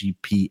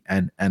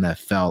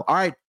SGPNNFL. All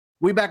right,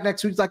 we back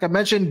next week. Like I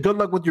mentioned, good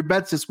luck with your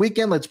bets this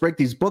weekend. Let's break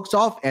these books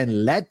off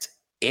and let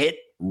it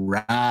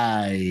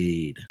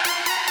ride.